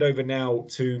to hand over now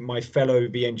to my fellow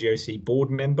VNGOC board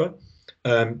member,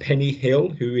 Penny Hill,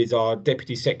 who is our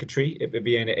Deputy Secretary at the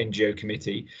Vienna NGO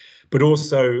Committee, but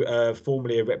also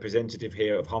formerly a representative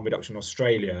here of Harm Reduction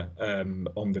Australia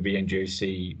on the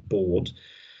VNGOC board.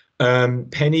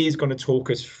 Penny is going to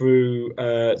talk us through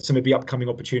some of the upcoming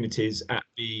opportunities at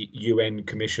the UN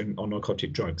Commission on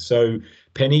Narcotic Drugs. So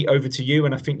Penny, over to you,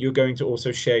 and I think you're going to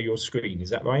also share your screen, is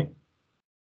that right?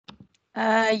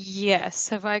 Yes,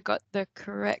 have I got the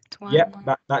correct one? Yep,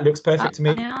 that looks perfect to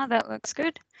me. Now that looks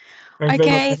good.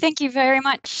 Okay, thank you very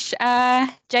much,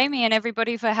 Jamie, and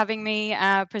everybody for having me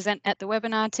present at the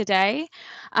webinar today.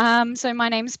 So my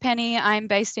name's Penny. I'm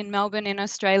based in Melbourne in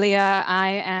Australia.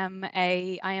 I am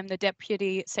the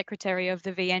Deputy Secretary of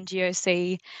the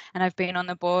VNGOC, and I've been on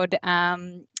the board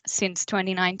since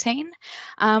 2019.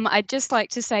 I'd just like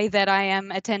to say that I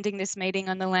am attending this meeting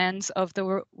on the lands of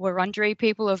the Wurundjeri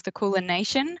people of the Kulin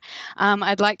Nation.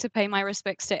 I'd like to pay my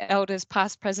respects to elders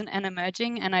past, present and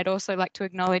emerging, and I'd also like to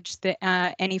acknowledge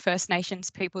any First Nations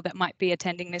people that might be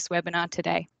attending this webinar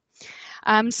today.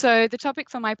 So the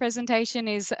topic for my presentation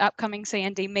is upcoming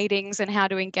CND meetings and how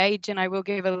to engage, and I will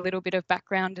give a little bit of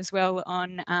background as well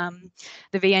on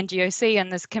the VNGOC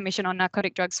and the Commission on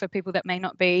Narcotic Drugs for people that may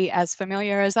not be as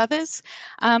familiar as others.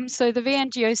 So the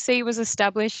VNGOC was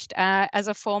established as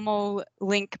a formal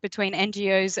link between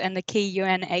NGOs and the key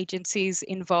UN agencies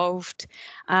involved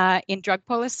in drug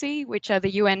policy, which are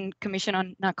the UN Commission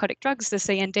on Narcotic Drugs, the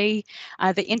CND,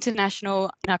 the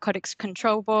International Narcotics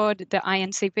Control Board, the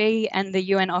INCB, and the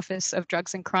UN Office of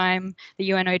Drugs and Crime,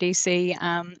 the UNODC,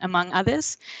 among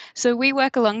others. So we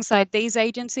work alongside these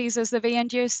agencies as the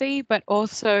VNGOC, but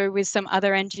also with some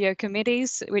other NGO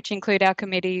committees, which include our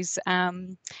committees,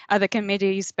 other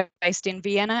committees based in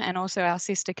Vienna, and also our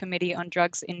sister committee on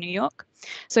drugs in New York.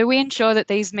 So we ensure that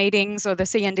these meetings, or the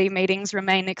CND meetings,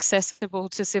 remain accessible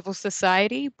to civil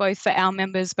society, both for our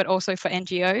members but also for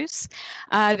NGOs.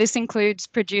 This includes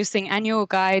producing annual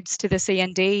guides to the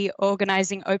CND,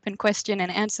 organising open question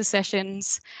and answer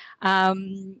sessions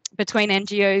between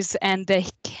NGOs and the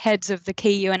heads of the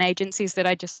key UN agencies that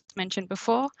I just mentioned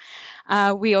before.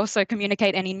 We also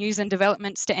communicate any news and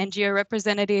developments to NGO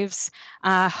representatives,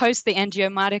 host the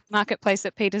NGO Marketplace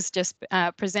that Peter's just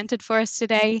presented for us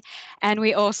today, and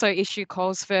we also issue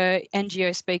calls for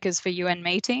NGO speakers for UN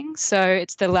meetings. So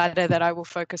it's the latter that I will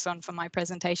focus on for my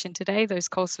presentation today, those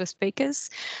calls for speakers.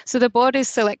 So the board is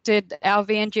selected, our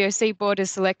VNGOC board is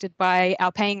selected by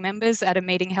our paying members at a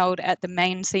meeting held at the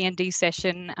main CND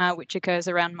session, which occurs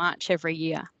around March every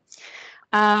year.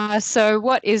 So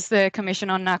what is the Commission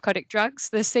on Narcotic Drugs?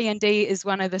 The CND is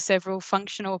one of the several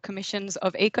functional commissions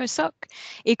of ECOSOC.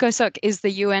 ECOSOC is the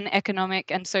UN Economic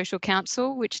and Social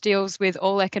Council, which deals with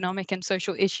all economic and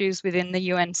social issues within the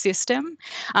UN system.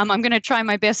 I'm going to try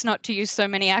my best not to use so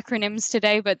many acronyms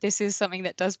today, but this is something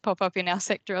that does pop up in our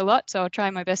sector a lot, so I'll try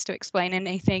my best to explain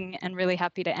anything and really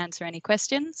happy to answer any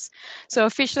questions. So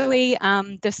officially,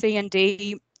 the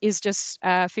CND is just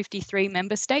 53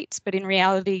 member states, but in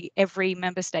reality, every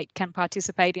member state can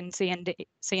participate in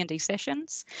CND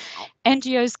sessions.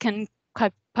 NGOs can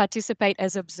participate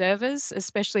as observers,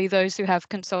 especially those who have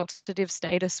consultative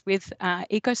status with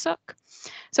ECOSOC.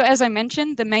 So as I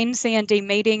mentioned, the main CND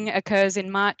meeting occurs in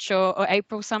March or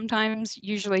April sometimes,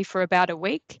 usually for about a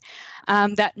week.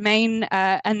 And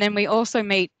then we also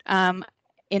meet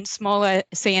in smaller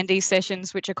CND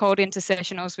sessions, which are called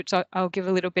intersessionals, which I'll give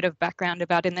a little bit of background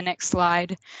about in the next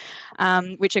slide,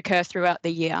 which occur throughout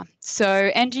the year.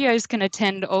 So NGOs can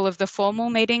attend all of the formal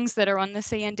meetings that are on the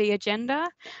CND agenda,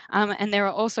 and there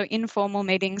are also informal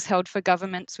meetings held for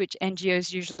governments which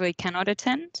NGOs usually cannot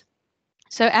attend.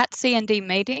 So at CND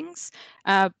meetings,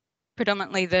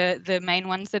 predominantly the main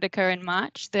ones that occur in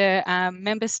March, the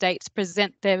member states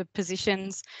present their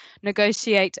positions,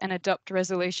 negotiate and adopt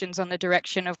resolutions on the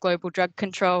direction of global drug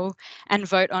control, and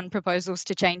vote on proposals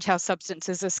to change how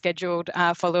substances are scheduled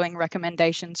following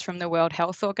recommendations from the World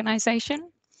Health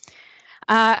Organization.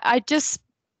 I just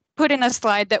put in a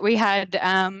slide that we had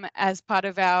as part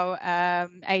of our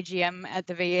AGM at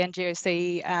the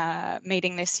VNGOC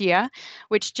meeting this year,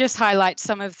 which just highlights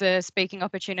some of the speaking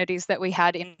opportunities that we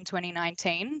had in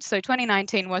 2019. So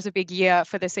 2019 was a big year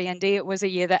for the CND. It was a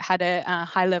year that had a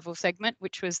high-level segment,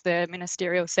 which was the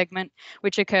ministerial segment,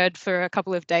 which occurred for a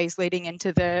couple of days leading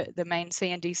into the main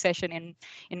CND session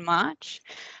in March.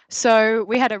 So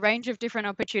we had a range of different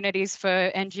opportunities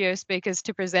for NGO speakers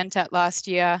to present at last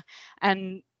year,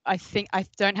 and I think, I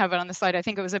don't have it on the slide, I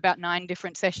think it was about 9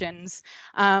 different sessions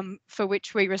for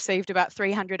which we received about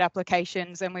 300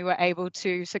 applications, and we were able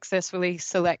to successfully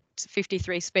select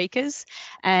 53 speakers,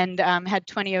 and had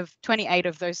 28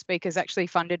 of those speakers actually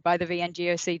funded by the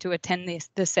VNGOC to attend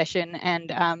the session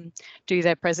and do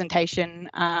their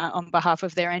presentation on behalf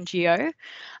of their NGO.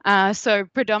 So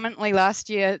predominantly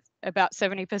last year, about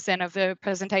 70% of the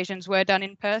presentations were done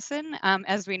in person.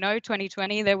 As we know,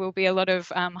 2020, there will be a lot of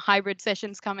hybrid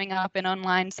sessions coming up and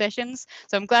online sessions.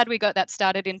 So I'm glad we got that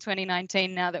started in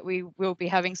 2019 now that we will be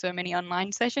having so many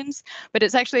online sessions. But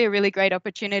it's actually a really great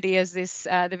opportunity as this,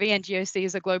 the VNGOC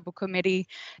is a global committee,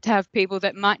 to have people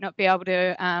that might not be able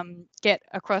to get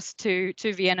across to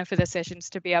Vienna for the sessions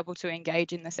to be able to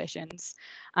engage in the sessions,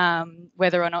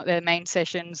 whether or not they're main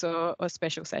sessions or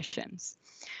special sessions.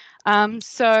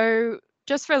 So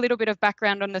just for a little bit of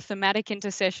background on the thematic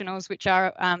intersessionals, which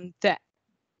are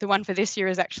the one for this year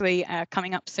is actually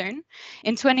coming up soon.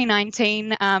 In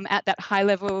 2019, at that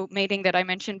high-level meeting that I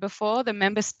mentioned before, the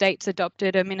member states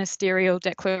adopted a ministerial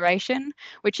declaration,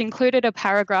 which included a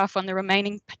paragraph on the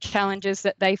remaining challenges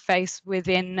that they face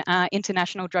within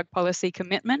international drug policy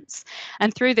commitments.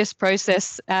 And through this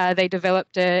process, they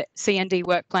developed a CND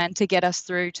work plan to get us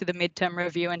through to the midterm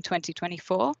review in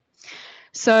 2024.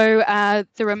 So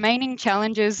the remaining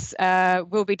challenges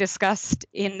will be discussed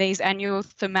in these annual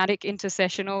thematic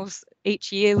intersessionals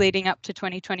each year leading up to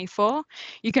 2024.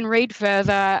 You can read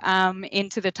further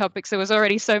into the topics. There was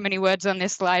already so many words on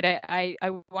this slide. I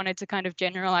wanted to kind of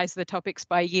generalize the topics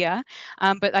by year,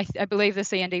 but I believe the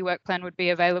CND work plan would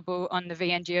be available on the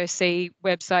VNGOC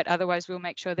website. Otherwise, we'll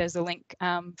make sure there's a link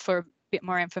for a bit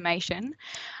more information.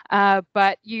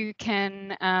 But you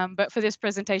can, but for this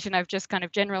presentation, I've just kind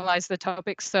of generalized the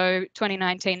topics. So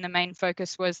 2019, the main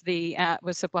focus was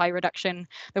was supply reduction.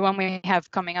 The one we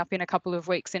have coming up in a couple of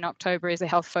weeks in October is a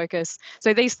health focus.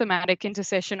 So these thematic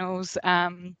intersessionals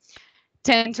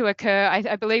tend to occur,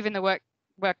 I believe in the work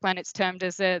plan it's termed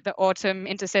as the autumn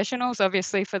intersessionals.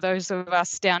 Obviously for those of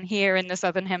us down here in the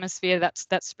Southern Hemisphere,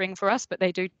 that's spring for us, but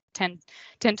they do tend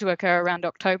to occur around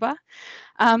October.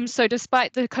 So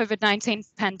despite the COVID-19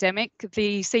 pandemic,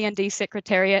 the CND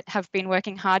Secretariat have been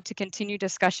working hard to continue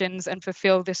discussions and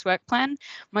fulfill this work plan.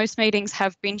 Most meetings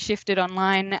have been shifted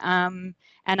online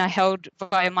and are held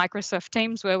via Microsoft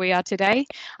Teams, where we are today,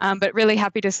 but really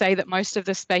happy to say that most of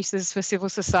the spaces for civil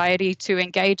society to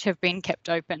engage have been kept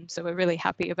open. So we're really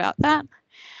happy about that.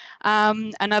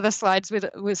 Another slide with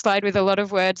a lot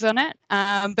of words on it,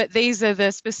 but these are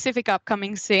the specific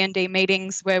upcoming CND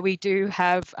meetings where we do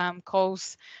have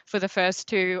calls for the first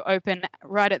 2 open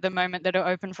right at the moment that are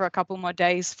open for a couple more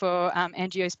days for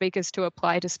NGO speakers to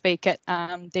apply to speak at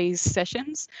these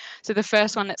sessions. So the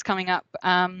first one that's coming up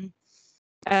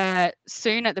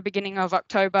soon at the beginning of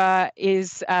October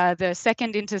is the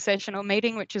second intersessional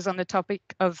meeting, which is on the topic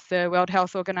of the World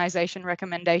Health Organization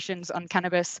recommendations on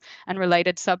cannabis and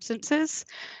related substances.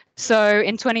 So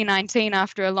in 2019,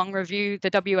 after a long review,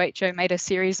 the WHO made a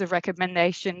series of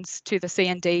recommendations to the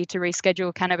CND to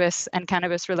reschedule cannabis and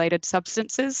cannabis-related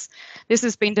substances. This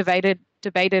has been debated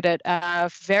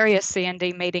at various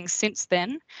CND meetings since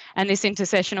then, and this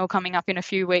intersessional coming up in a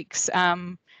few weeks,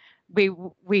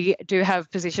 we do have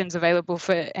positions available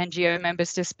for NGO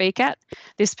members to speak at.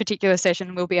 This particular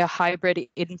session will be a hybrid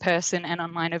in-person and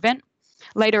online event.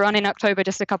 Later on in October,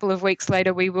 just a couple of weeks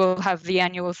later, we will have the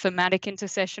annual thematic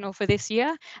intersessional for this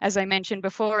year. As I mentioned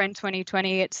before, in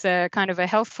 2020, it's a kind of a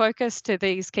health focus to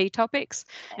these key topics,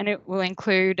 and it will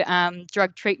include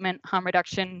drug treatment, harm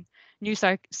reduction, new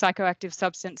psychoactive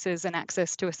substances and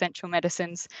access to essential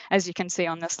medicines, as you can see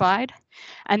on the slide.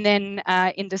 And then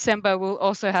in December, we'll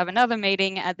also have another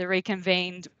meeting at the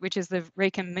reconvened, which is the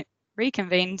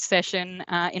reconvened session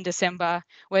in December,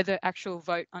 where the actual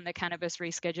vote on the cannabis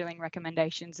rescheduling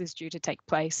recommendations is due to take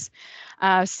place.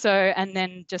 And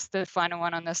then just the final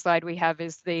one on the slide we have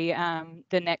is the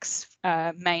next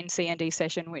main CND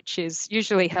session, which is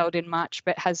usually held in March,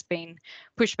 but has been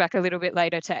pushed back a little bit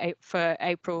later for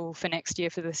April for next year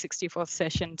for the 64th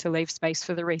session to leave space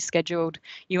for the rescheduled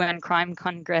UN Crime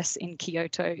Congress in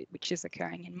Kyoto, which is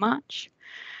occurring in March.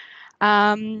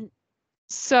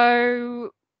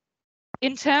 So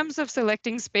in terms of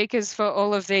selecting speakers for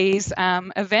all of these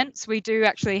events, we do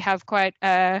actually have quite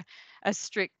a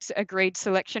strict agreed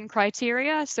selection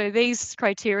criteria. So these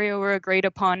criteria were agreed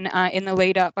upon in the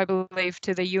lead up, I believe,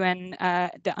 to the UN,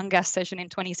 the UNGAS session in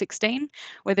 2016,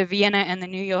 where the Vienna and the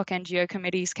New York NGO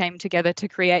committees came together to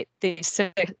create this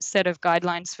set of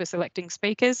guidelines for selecting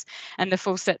speakers, and the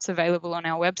full set's available on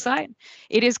our website.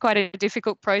 It is quite a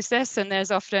difficult process, and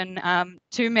there's often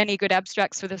too many good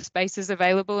abstracts for the spaces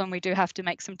available, and we do have to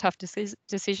make some tough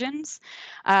decisions.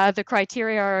 The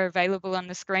criteria are available on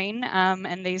the screen,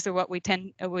 and these are what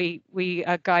we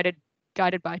are guided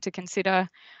by to consider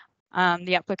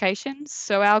the applications.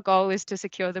 So our goal is to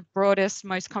secure the broadest,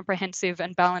 most comprehensive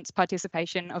and balanced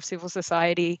participation of civil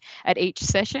society at each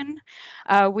session.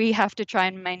 We have to try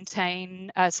and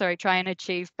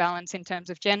achieve balance in terms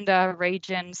of gender,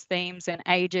 regions, themes and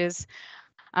ages.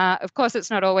 Of course,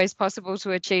 it's not always possible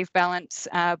to achieve balance,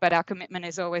 but our commitment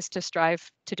is always to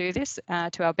strive to do this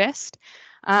to our best.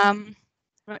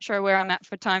 I'm not sure where I'm at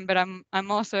for time, but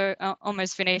I'm also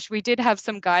almost finished. We did have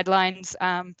some guidelines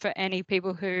for any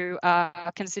people who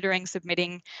are considering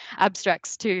submitting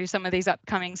abstracts to some of these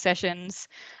upcoming sessions.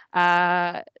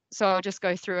 So I'll just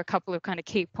go through a couple of kind of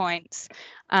key points.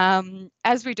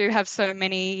 As we do have so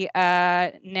many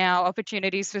now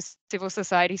opportunities for civil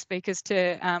society speakers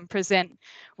to present,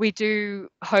 we do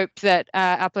hope that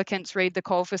applicants read the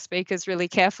call for speakers really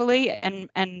carefully and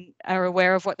are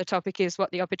aware of what the topic is,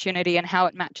 what the opportunity and how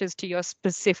it matches to your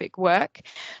specific work.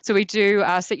 So we do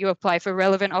ask that you apply for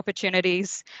relevant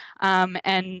opportunities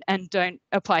and don't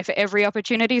apply for every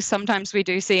opportunity. Sometimes we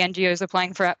do see NGOs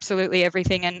applying for absolutely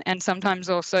everything and sometimes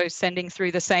also sending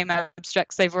through the same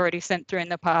abstracts they've already sent through in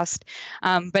the past.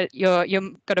 But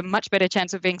you've got a much better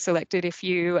chance of being selected if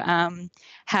you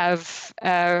have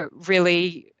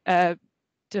really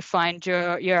defined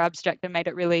your abstract and made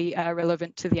it really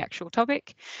relevant to the actual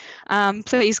topic.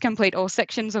 Please complete all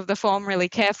sections of the form really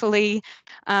carefully.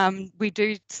 We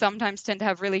do sometimes tend to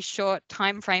have really short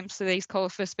timeframes for these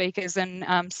calls for speakers,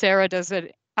 and Sarah does an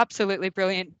absolutely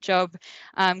brilliant job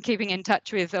keeping in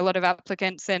touch with a lot of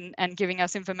applicants and giving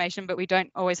us information, but we don't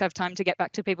always have time to get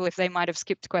back to people if they might have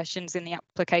skipped questions in the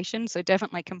application. So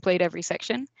definitely complete every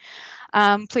section.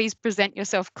 Please present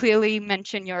yourself clearly,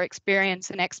 mention your experience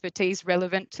and expertise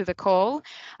relevant to the call.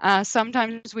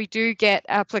 Sometimes we do get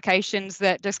applications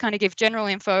that just kind of give general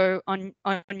info on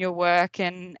your work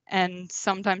and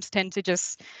sometimes tend to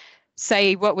just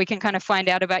say what we can kind of find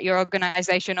out about your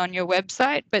organization on your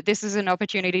website, but this is an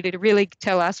opportunity to really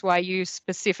tell us why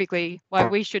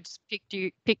we should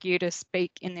pick you to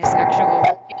speak in this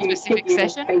actual specific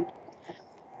session.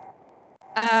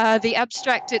 The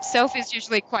abstract itself is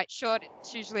usually quite short.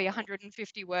 It's usually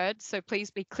 150 words, so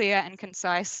please be clear and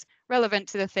concise, relevant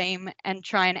to the theme, and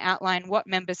try and outline what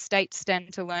member states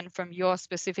stand to learn from your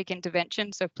specific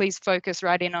intervention. So please focus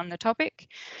right in on the topic.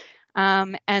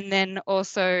 And then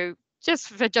also,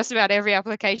 for just about every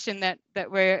application that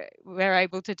we're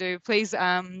able to do, please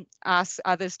ask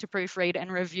others to proofread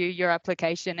and review your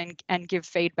application and give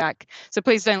feedback. So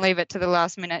please don't leave it to the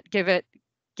last minute. Give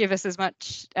us as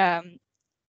much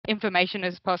information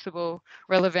as possible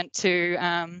relevant to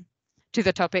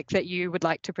the topic that you would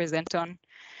like to present on.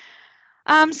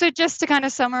 So just to kind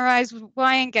of summarize,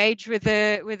 why engage with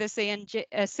the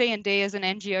CND as an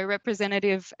NGO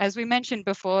representative? As we mentioned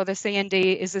before, the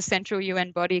CND is a central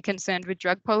UN body concerned with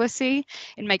drug policy.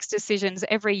 It makes decisions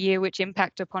every year which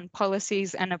impact upon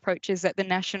policies and approaches at the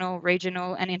national,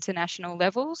 regional and international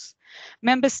levels.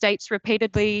 Member states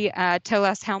repeatedly tell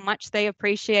us how much they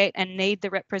appreciate and need the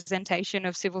representation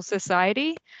of civil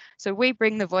society. So we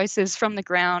bring the voices from the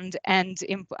ground and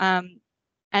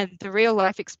the real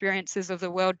life experiences of the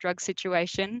world drug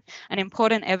situation and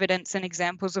important evidence and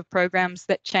examples of programs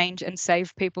that change and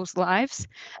save people's lives.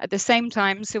 At the same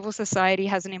time, civil society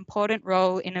has an important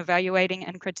role in evaluating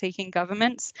and critiquing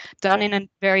governments, done in a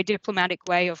very diplomatic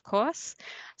way, of course.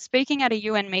 Speaking at a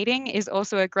UN meeting is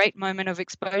also a great moment of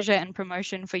exposure and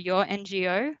promotion for your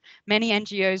NGO. Many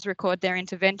NGOs record their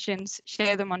interventions,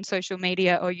 share them on social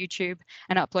media or YouTube,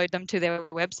 and upload them to their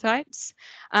websites.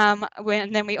 And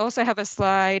then we also have a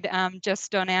slide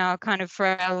just on our kind of for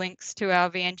our links to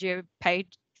our VNGO page,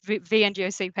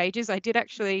 VNGOC pages. I did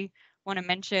actually want to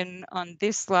mention on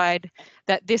this slide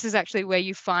that this is actually where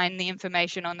you find the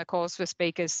information on the calls for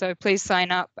speakers. So please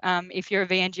sign up. If you're a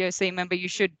VNGOC member, you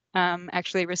should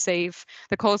actually receive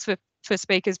the calls for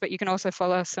speakers, but you can also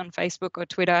follow us on Facebook or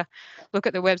Twitter, look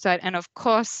at the website, and of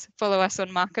course, follow us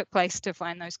on Marketplace to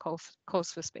find those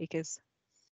calls for speakers.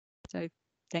 So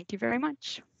thank you very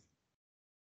much.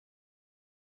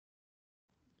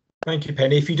 Thank you,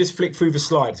 Penny. If you just flick through the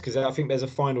slides, because I think there's a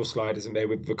final slide, isn't there,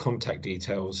 with the contact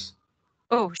details.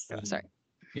 Oh, sorry.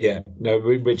 Yeah, no,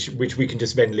 which we can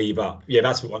just then leave up. Yeah,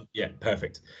 that's the one. Yeah,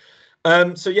 perfect.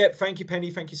 So yeah, thank you, Penny.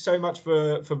 Thank you so much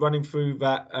for running through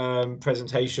that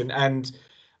presentation. And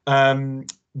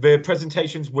the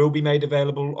presentations will be made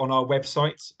available on our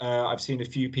website. I've seen a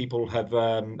few people have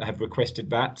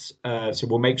requested that, so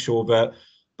we'll make sure that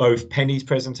both Penny's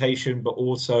presentation, but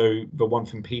also the one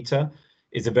from Peter,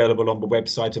 is available on the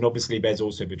website. And obviously there's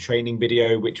also the training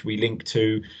video which we link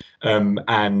to,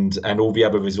 and all the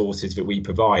other resources that we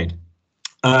provide.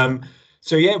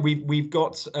 So yeah, we've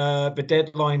got the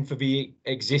deadline for the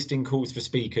existing calls for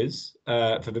speakers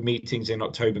for the meetings in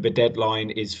October. The deadline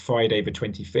is Friday the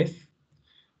 25th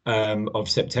of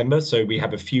September, so we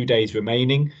have a few days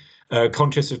remaining.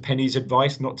 Conscious of Penny's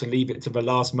advice not to leave it to the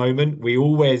last moment, we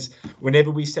always,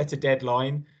 whenever we set a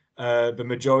deadline, the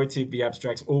majority of the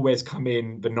abstracts always come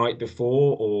in the night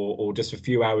before or just a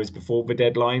few hours before the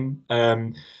deadline.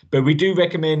 But we do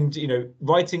recommend,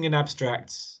 writing an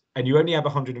abstract, and you only have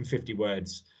 150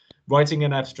 words. Writing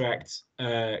an abstract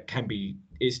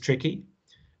is tricky.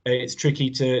 It's tricky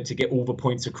to get all the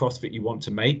points across that you want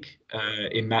to make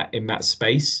in that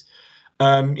space.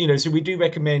 So we do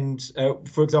recommend,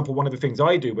 for example, one of the things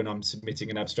I do when I'm submitting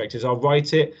an abstract is I'll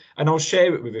write it and I'll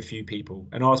share it with a few people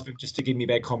and ask them just to give me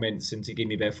their comments and to give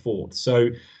me their thoughts. So,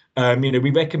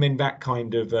 we recommend that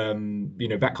kind of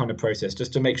process,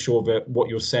 just to make sure that what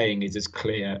you're saying is as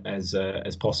clear as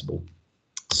possible.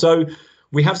 So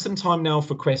we have some time now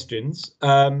for questions.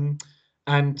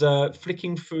 And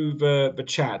flicking through the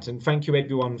chat, and thank you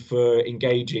everyone for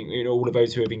engaging, all of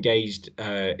those who have engaged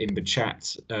in the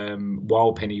chat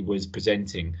while Penny was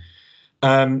presenting.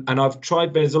 And I've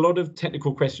tried, there's a lot of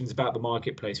technical questions about the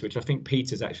marketplace, which I think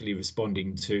Peter's actually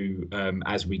responding to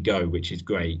as we go, which is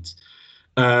great.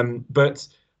 But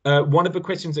one of the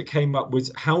questions that came up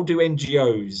was, how can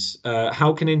NGOs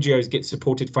get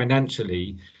supported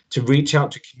financially to reach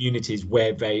out to communities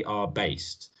where they are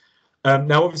based?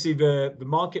 Now, obviously, the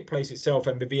marketplace itself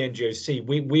and the VNGOC,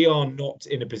 we are not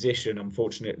in a position,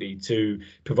 unfortunately, to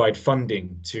provide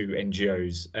funding to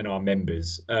NGOs and our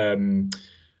members. But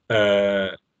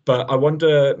I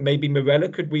wonder, maybe Mirella,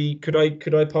 could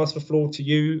I pass the floor to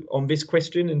you on this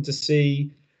question and to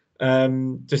see,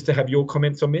 just to have your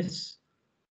comments on this?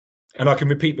 And I can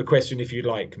repeat the question if you'd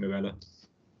like, Mirella.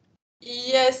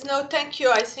 Yes, no, thank you.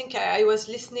 I think I was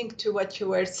listening to what you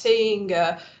were saying.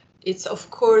 It's of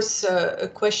course a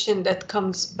question that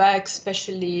comes back,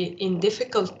 especially in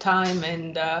difficult time,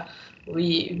 and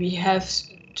we have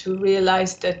to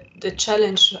realize that the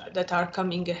challenge that are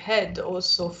coming ahead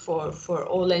also for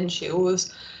all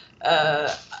NGOs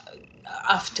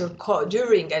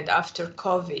during and after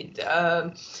COVID.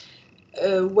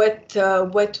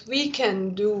 What we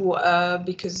can do,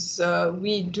 because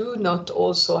we do not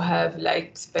also have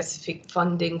like specific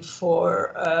funding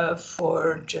for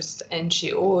just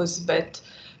NGOs, but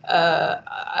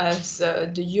as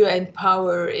the UN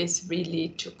power is really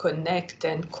to connect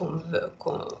and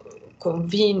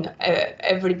convene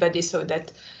everybody so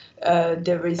that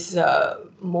there is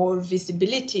more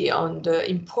visibility on the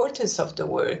importance of the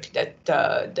work that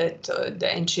the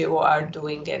NGO are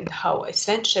doing and how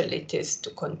essential it is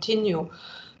to continue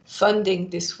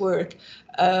funding this work.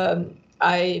 I'm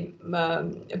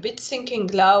a bit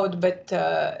thinking loud, but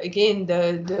again,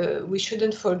 we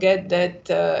shouldn't forget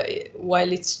that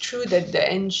while it's true that the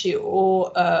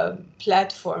NGO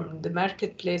platform, the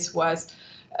marketplace, was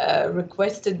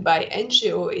requested by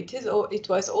NGO, it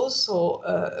was also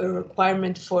a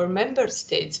requirement for member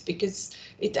states, because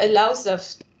it allows them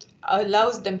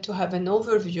to have an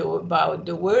overview about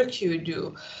the work you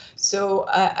do. So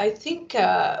I think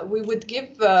we would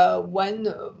give 1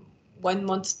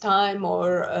 month's time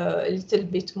or a little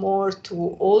bit more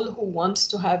to all who wants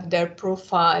to have their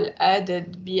profile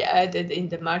be added in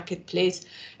the marketplace,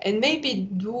 and maybe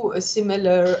do a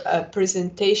similar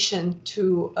presentation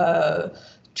to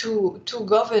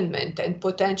government and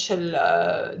potential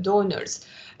donors.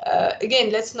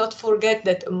 Again, let's not forget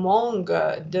that among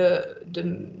the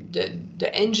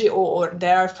NGO or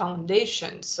their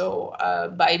foundation, so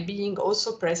by being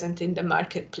also present in the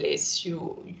marketplace,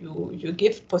 you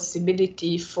give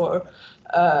possibility for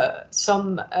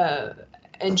some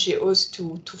NGOs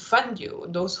to fund you,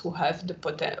 those who have the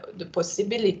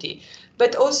possibility.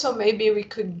 But also maybe we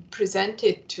could present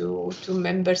it to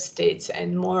member states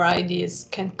and more ideas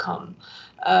can come.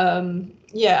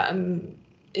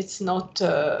 It's not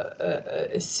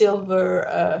a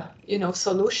silver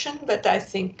solution, but I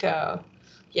think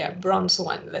bronze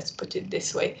one, let's put it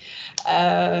this way.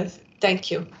 Thank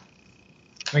you.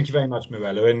 Thank you very much,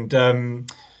 Mirella. And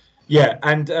Yeah,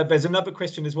 and there's another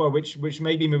question as well, which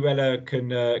maybe Mirella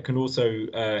can also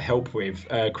help with.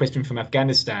 Question from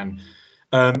Afghanistan.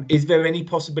 Is there any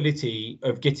possibility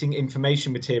of getting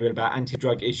information material about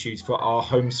anti-drug issues for our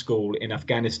homeschool in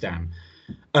Afghanistan?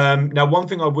 Now, one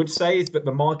thing I would say is that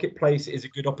the marketplace is a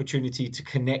good opportunity to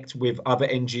connect with other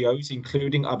NGOs,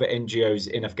 including other NGOs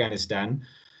in Afghanistan.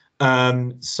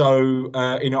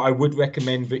 You know, I would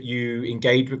recommend that you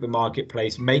engage with the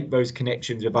marketplace, make those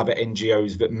connections with other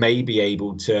NGOs that may be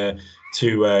able to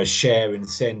share and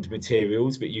send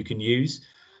materials that you can use.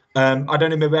 I don't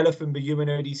know, Mirella, from the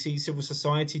UNODC civil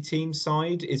society team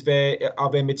side, are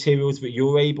there materials that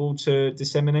you're able to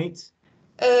disseminate?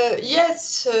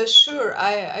 Yes, sure.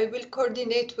 I will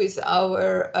coordinate with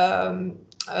our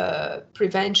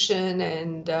prevention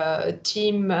and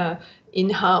team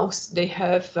in-house. They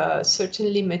have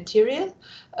certainly material.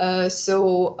 Yeah,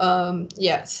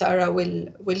 Sarah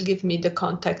will give me the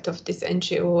contact of this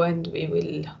NGO, and we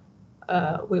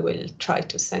will try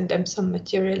to send them some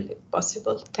material if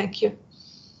possible. Thank you.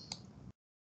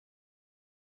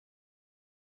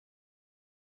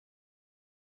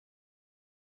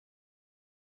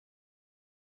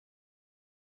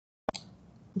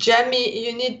 Jamie,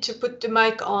 you need to put the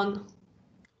mic on.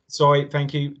 Sorry,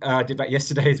 thank you. I did that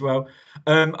yesterday as well.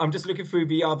 I'm just looking through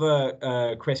the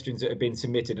other questions that have been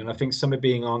submitted, and I think some are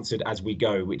being answered as we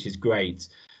go, which is great.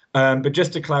 But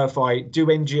just to clarify, do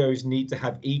NGOs need to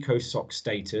have ECOSOC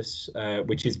status,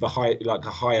 which is a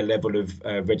higher level of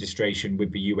registration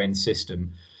with the UN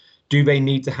system? Do they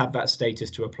need to have that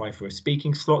status to apply for a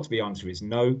speaking slot? The answer is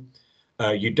no.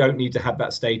 You don't need to have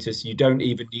that status. You don't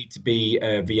even need to be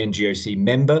the NGOC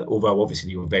member, although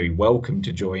obviously you're very welcome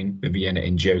to join the Vienna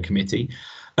NGO committee.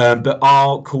 But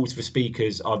our calls for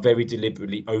speakers are very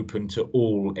deliberately open to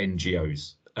all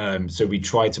NGOs. So we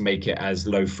try to make it as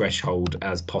low threshold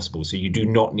as possible. So you do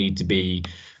not need to be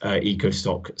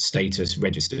ECOSOC status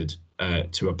registered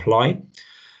to apply.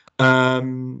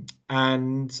 I'm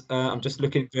just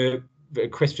looking for a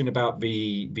question about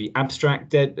the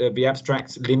abstract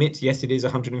limit. Yes, it is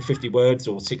 150 words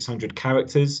or 600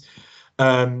 characters.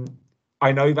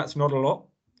 I know that's not a lot,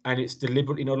 and it's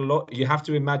deliberately not a lot. You have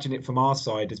to imagine it from our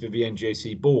side as the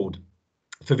NGOC board.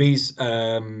 For these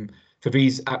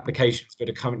applications that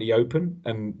are currently open,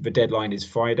 and the deadline is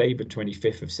Friday, the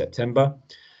 25th of September,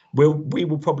 we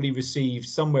will probably receive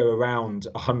somewhere around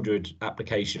 100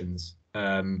 applications.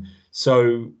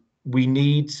 So we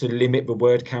need to limit the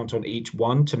word count on each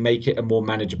one to make it a more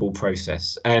manageable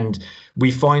process. And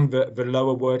we find that the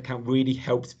lower word count really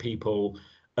helps people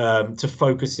to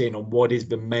focus in on what is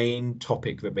the main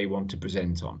topic that they want to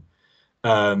present on.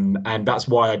 And that's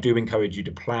why I do encourage you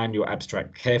to plan your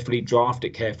abstract carefully, draft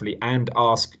it carefully, and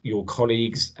ask your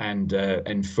colleagues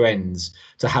and friends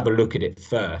to have a look at it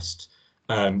first,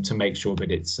 to make sure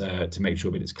that it's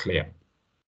clear.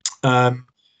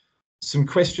 Some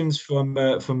questions from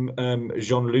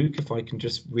Jean-Luc, if I can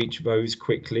just reach those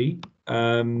quickly.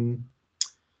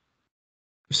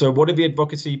 So what are the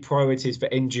advocacy priorities for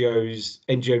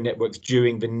NGO networks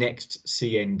during the next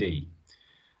CND?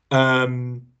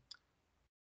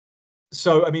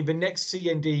 So, I mean, the next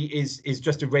CND is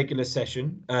just a regular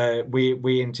session.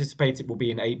 We anticipate it will be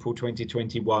in April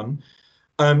 2021.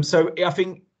 So I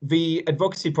think the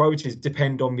advocacy priorities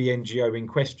depend on the NGO in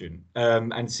question,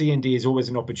 and CND is always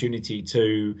an opportunity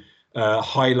to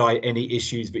highlight any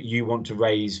issues that you want to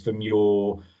raise from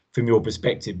your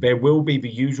perspective. There will be the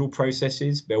usual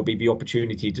processes. There will be the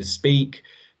opportunity to speak,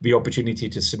 the opportunity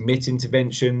to submit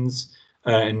interventions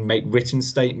and make written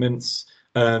statements.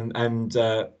 And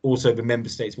also the member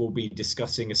states will be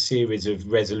discussing a series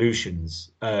of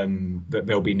resolutions that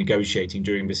they'll be negotiating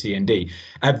during the CND.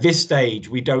 At this stage,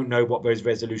 we don't know what those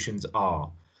resolutions are.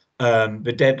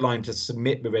 The deadline to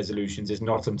submit the resolutions is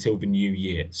not until the new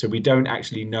year. So we don't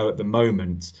actually know at the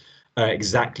moment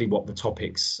exactly what the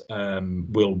topics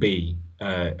will be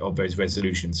of those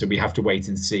resolutions. So we have to wait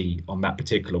and see on that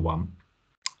particular one.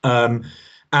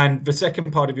 And the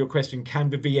second part of your question, can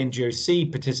the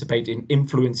VNGOC participate in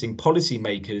influencing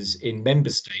policymakers in member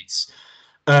states?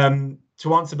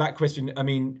 To answer that question, I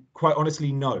mean, quite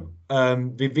honestly, no.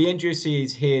 The VNGOC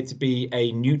is here to be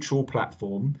a neutral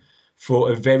platform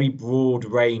for a very broad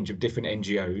range of different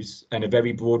NGOs and a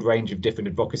very broad range of different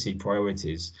advocacy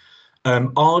priorities.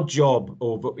 Our job,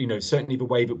 or certainly the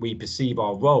way that we perceive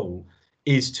our role,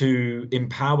 is to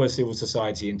empower civil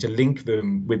society and to link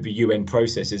them with the UN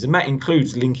processes. And that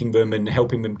includes linking them and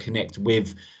helping them connect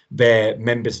with their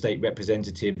member state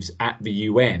representatives at the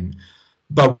UN,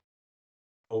 but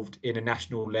involved in a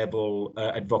national level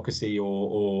advocacy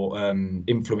or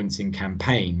influencing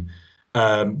campaign.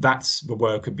 That's the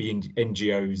work of the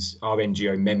NGOs, our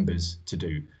NGO members, to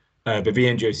do. But the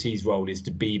NGOC's role is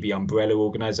to be the umbrella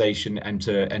organisation and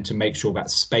to make sure that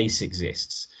space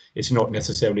exists. It's not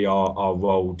necessarily our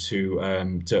role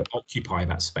to occupy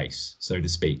that space, so to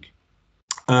speak.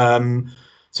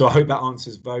 So I hope that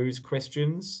answers those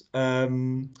questions.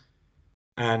 And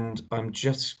I'm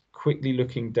just quickly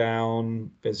looking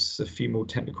down. There's a few more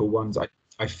technical ones.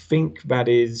 I think that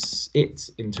is it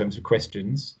in terms of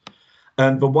questions.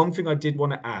 The one thing I did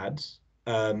want to add,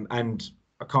 and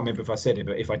I can't remember if I said it,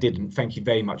 but if I didn't, thank you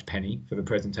very much, Penny, for the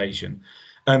presentation.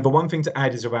 But one thing to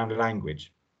add is around the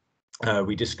language.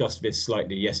 We discussed this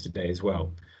slightly yesterday as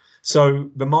well. So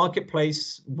the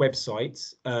Marketplace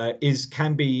website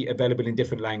can be available in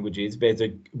different languages.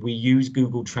 We use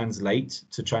Google Translate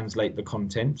to translate the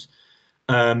content.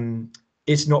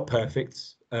 It's not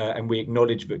perfect, and we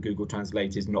acknowledge that Google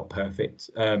Translate is not perfect,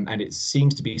 and it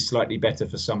seems to be slightly better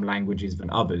for some languages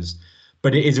than others.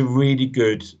 But it is a really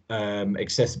good,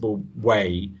 accessible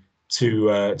way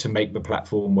to make the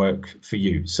platform work for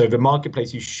you. So the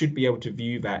Marketplace, you should be able to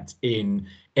view that in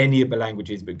any of the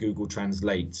languages that Google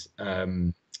Translate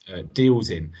deals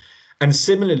in. And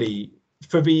similarly,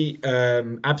 for the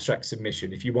abstract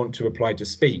submission, if you want to apply to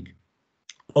speak,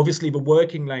 obviously the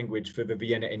working language for the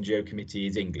Vienna NGO Committee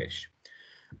is English.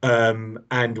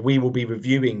 And we will be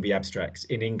reviewing the abstracts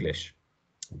in English.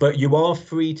 But you are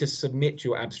free to submit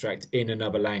your abstract in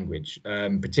another language,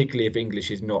 particularly if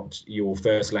English is not your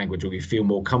first language or you feel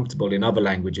more comfortable in other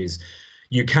languages.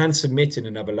 You can submit in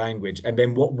another language, and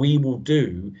then what we will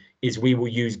do is we will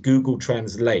use Google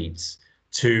Translate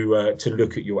to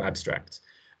look at your abstract.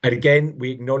 And again,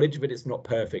 we acknowledge that it's not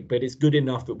perfect, but it's good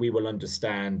enough that we will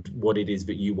understand what it is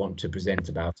that you want to present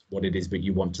about, what it is that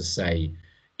you want to say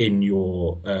in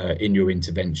your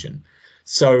intervention.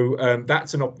 So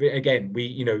that's again,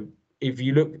 if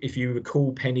you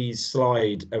recall Penny's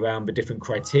slide around the different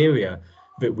criteria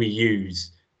that we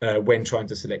use when trying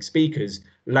to select speakers,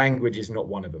 language is not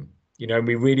one of them. And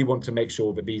we really want to make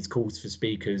sure that these calls for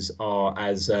speakers are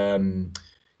as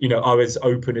are as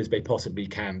open as they possibly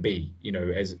can be,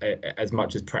 as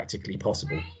much as practically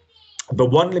possible. But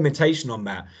one limitation on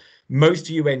that, most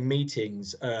UN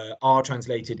meetings are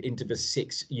translated into the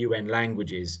 6 UN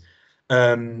languages.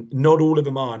 Not all of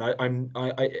them are, and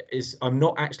I'm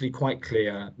not actually quite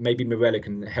clear. Maybe Mirella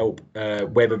can help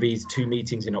whether these 2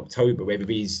 meetings in October, whether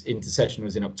these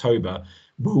intersessionals in October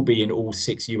will be in all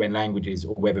 6 UN languages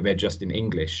or whether they're just in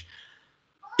English.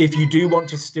 If you do want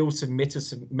to still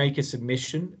make a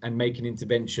submission and make an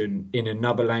intervention in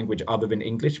another language other than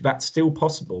English, that's still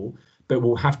possible, but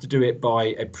we'll have to do it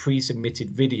by a pre-submitted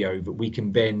video that we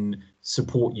can then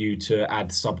support you to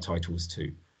add subtitles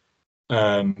to.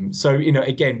 So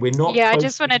again, we're not. Yeah, I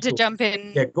just wanted to jump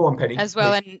in. Yeah, go on, Penny. As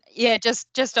well, please. And yeah,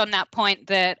 just on that point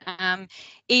that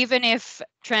even if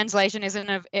translation isn't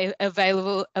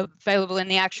available in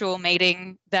the actual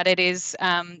meeting that it is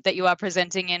that you are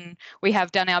presenting in, we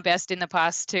have done our best in the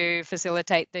past to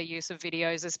facilitate the use of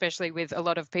videos, especially with a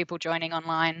lot of people joining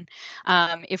online.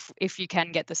 If you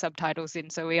can get the subtitles in,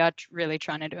 so we are really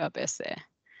trying to do our best there.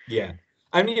 Yeah.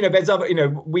 And there's other,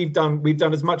 we've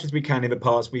done as much as we can in the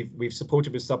past. We've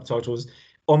supported with subtitles.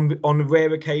 On a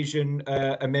rare occasion,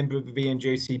 a member of the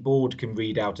VNGOC board can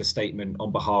read out a statement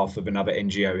on behalf of another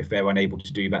NGO if they're unable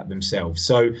to do that themselves.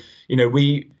 So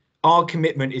our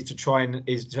commitment is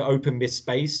to open this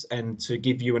space and to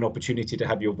give you an opportunity to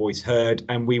have your voice heard,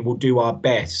 and we will do our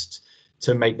best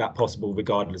to make that possible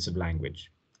regardless of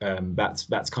language.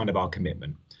 That's kind of our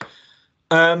commitment.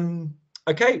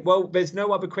 Okay, well, there's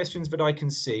no other questions that I can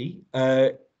see.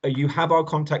 You have our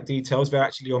contact details. They're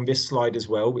actually on this slide as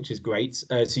well, which is great.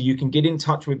 So you can get in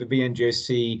touch with the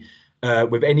VNGOC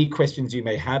with any questions you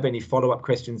may have, any follow-up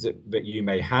questions that you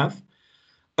may have.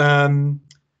 Yeah,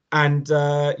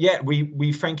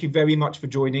 we thank you very much for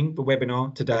joining the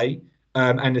webinar today.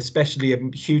 And especially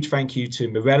a huge thank you to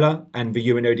Mirella and the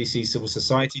UNODC Civil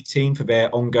Society team for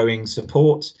their ongoing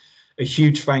support. A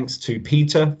huge thanks to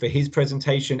Peter for his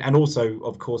presentation, and also,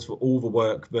 of course, for all the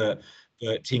work that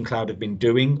Team Cloud have been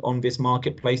doing on this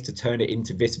marketplace to turn it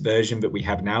into this version that we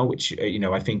have now, which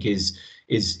I think is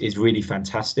really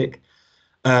fantastic.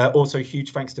 Also,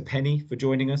 huge thanks to Penny for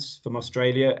joining us from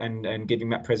Australia and giving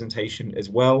that presentation as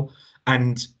well.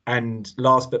 And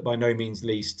last but by no means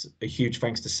least, a huge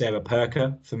thanks to Sarah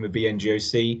Perker from the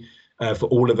VNGOC. For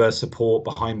all of her support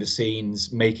behind the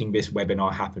scenes, making this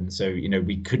webinar happen. So,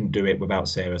 we couldn't do it without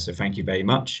Sarah. So thank you very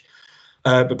much.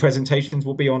 The presentations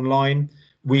will be online.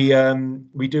 We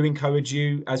do encourage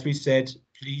you, as we said,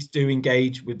 please do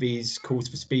engage with these calls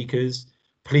for speakers.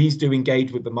 Please do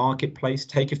engage with the marketplace.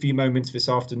 Take a few moments this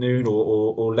afternoon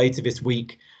or later this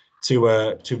week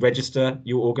to register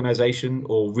your organization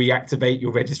or reactivate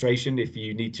your registration if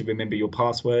you need to remember your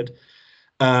password.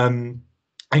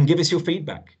 And give us your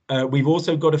feedback. We've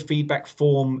also got a feedback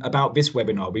form about this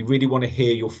webinar. We really want to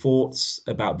hear your thoughts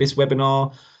about this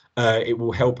webinar. It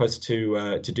will help us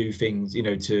to do things,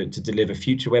 to deliver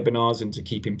future webinars and to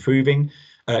keep improving.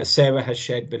 Sarah has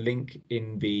shared the link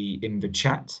in the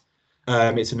chat.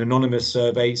 It's an anonymous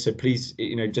survey, so please,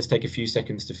 just take a few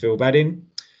seconds to fill that in.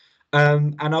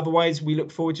 And otherwise, we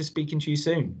look forward to speaking to you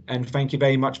soon. And thank you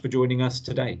very much for joining us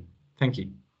today. Thank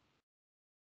you.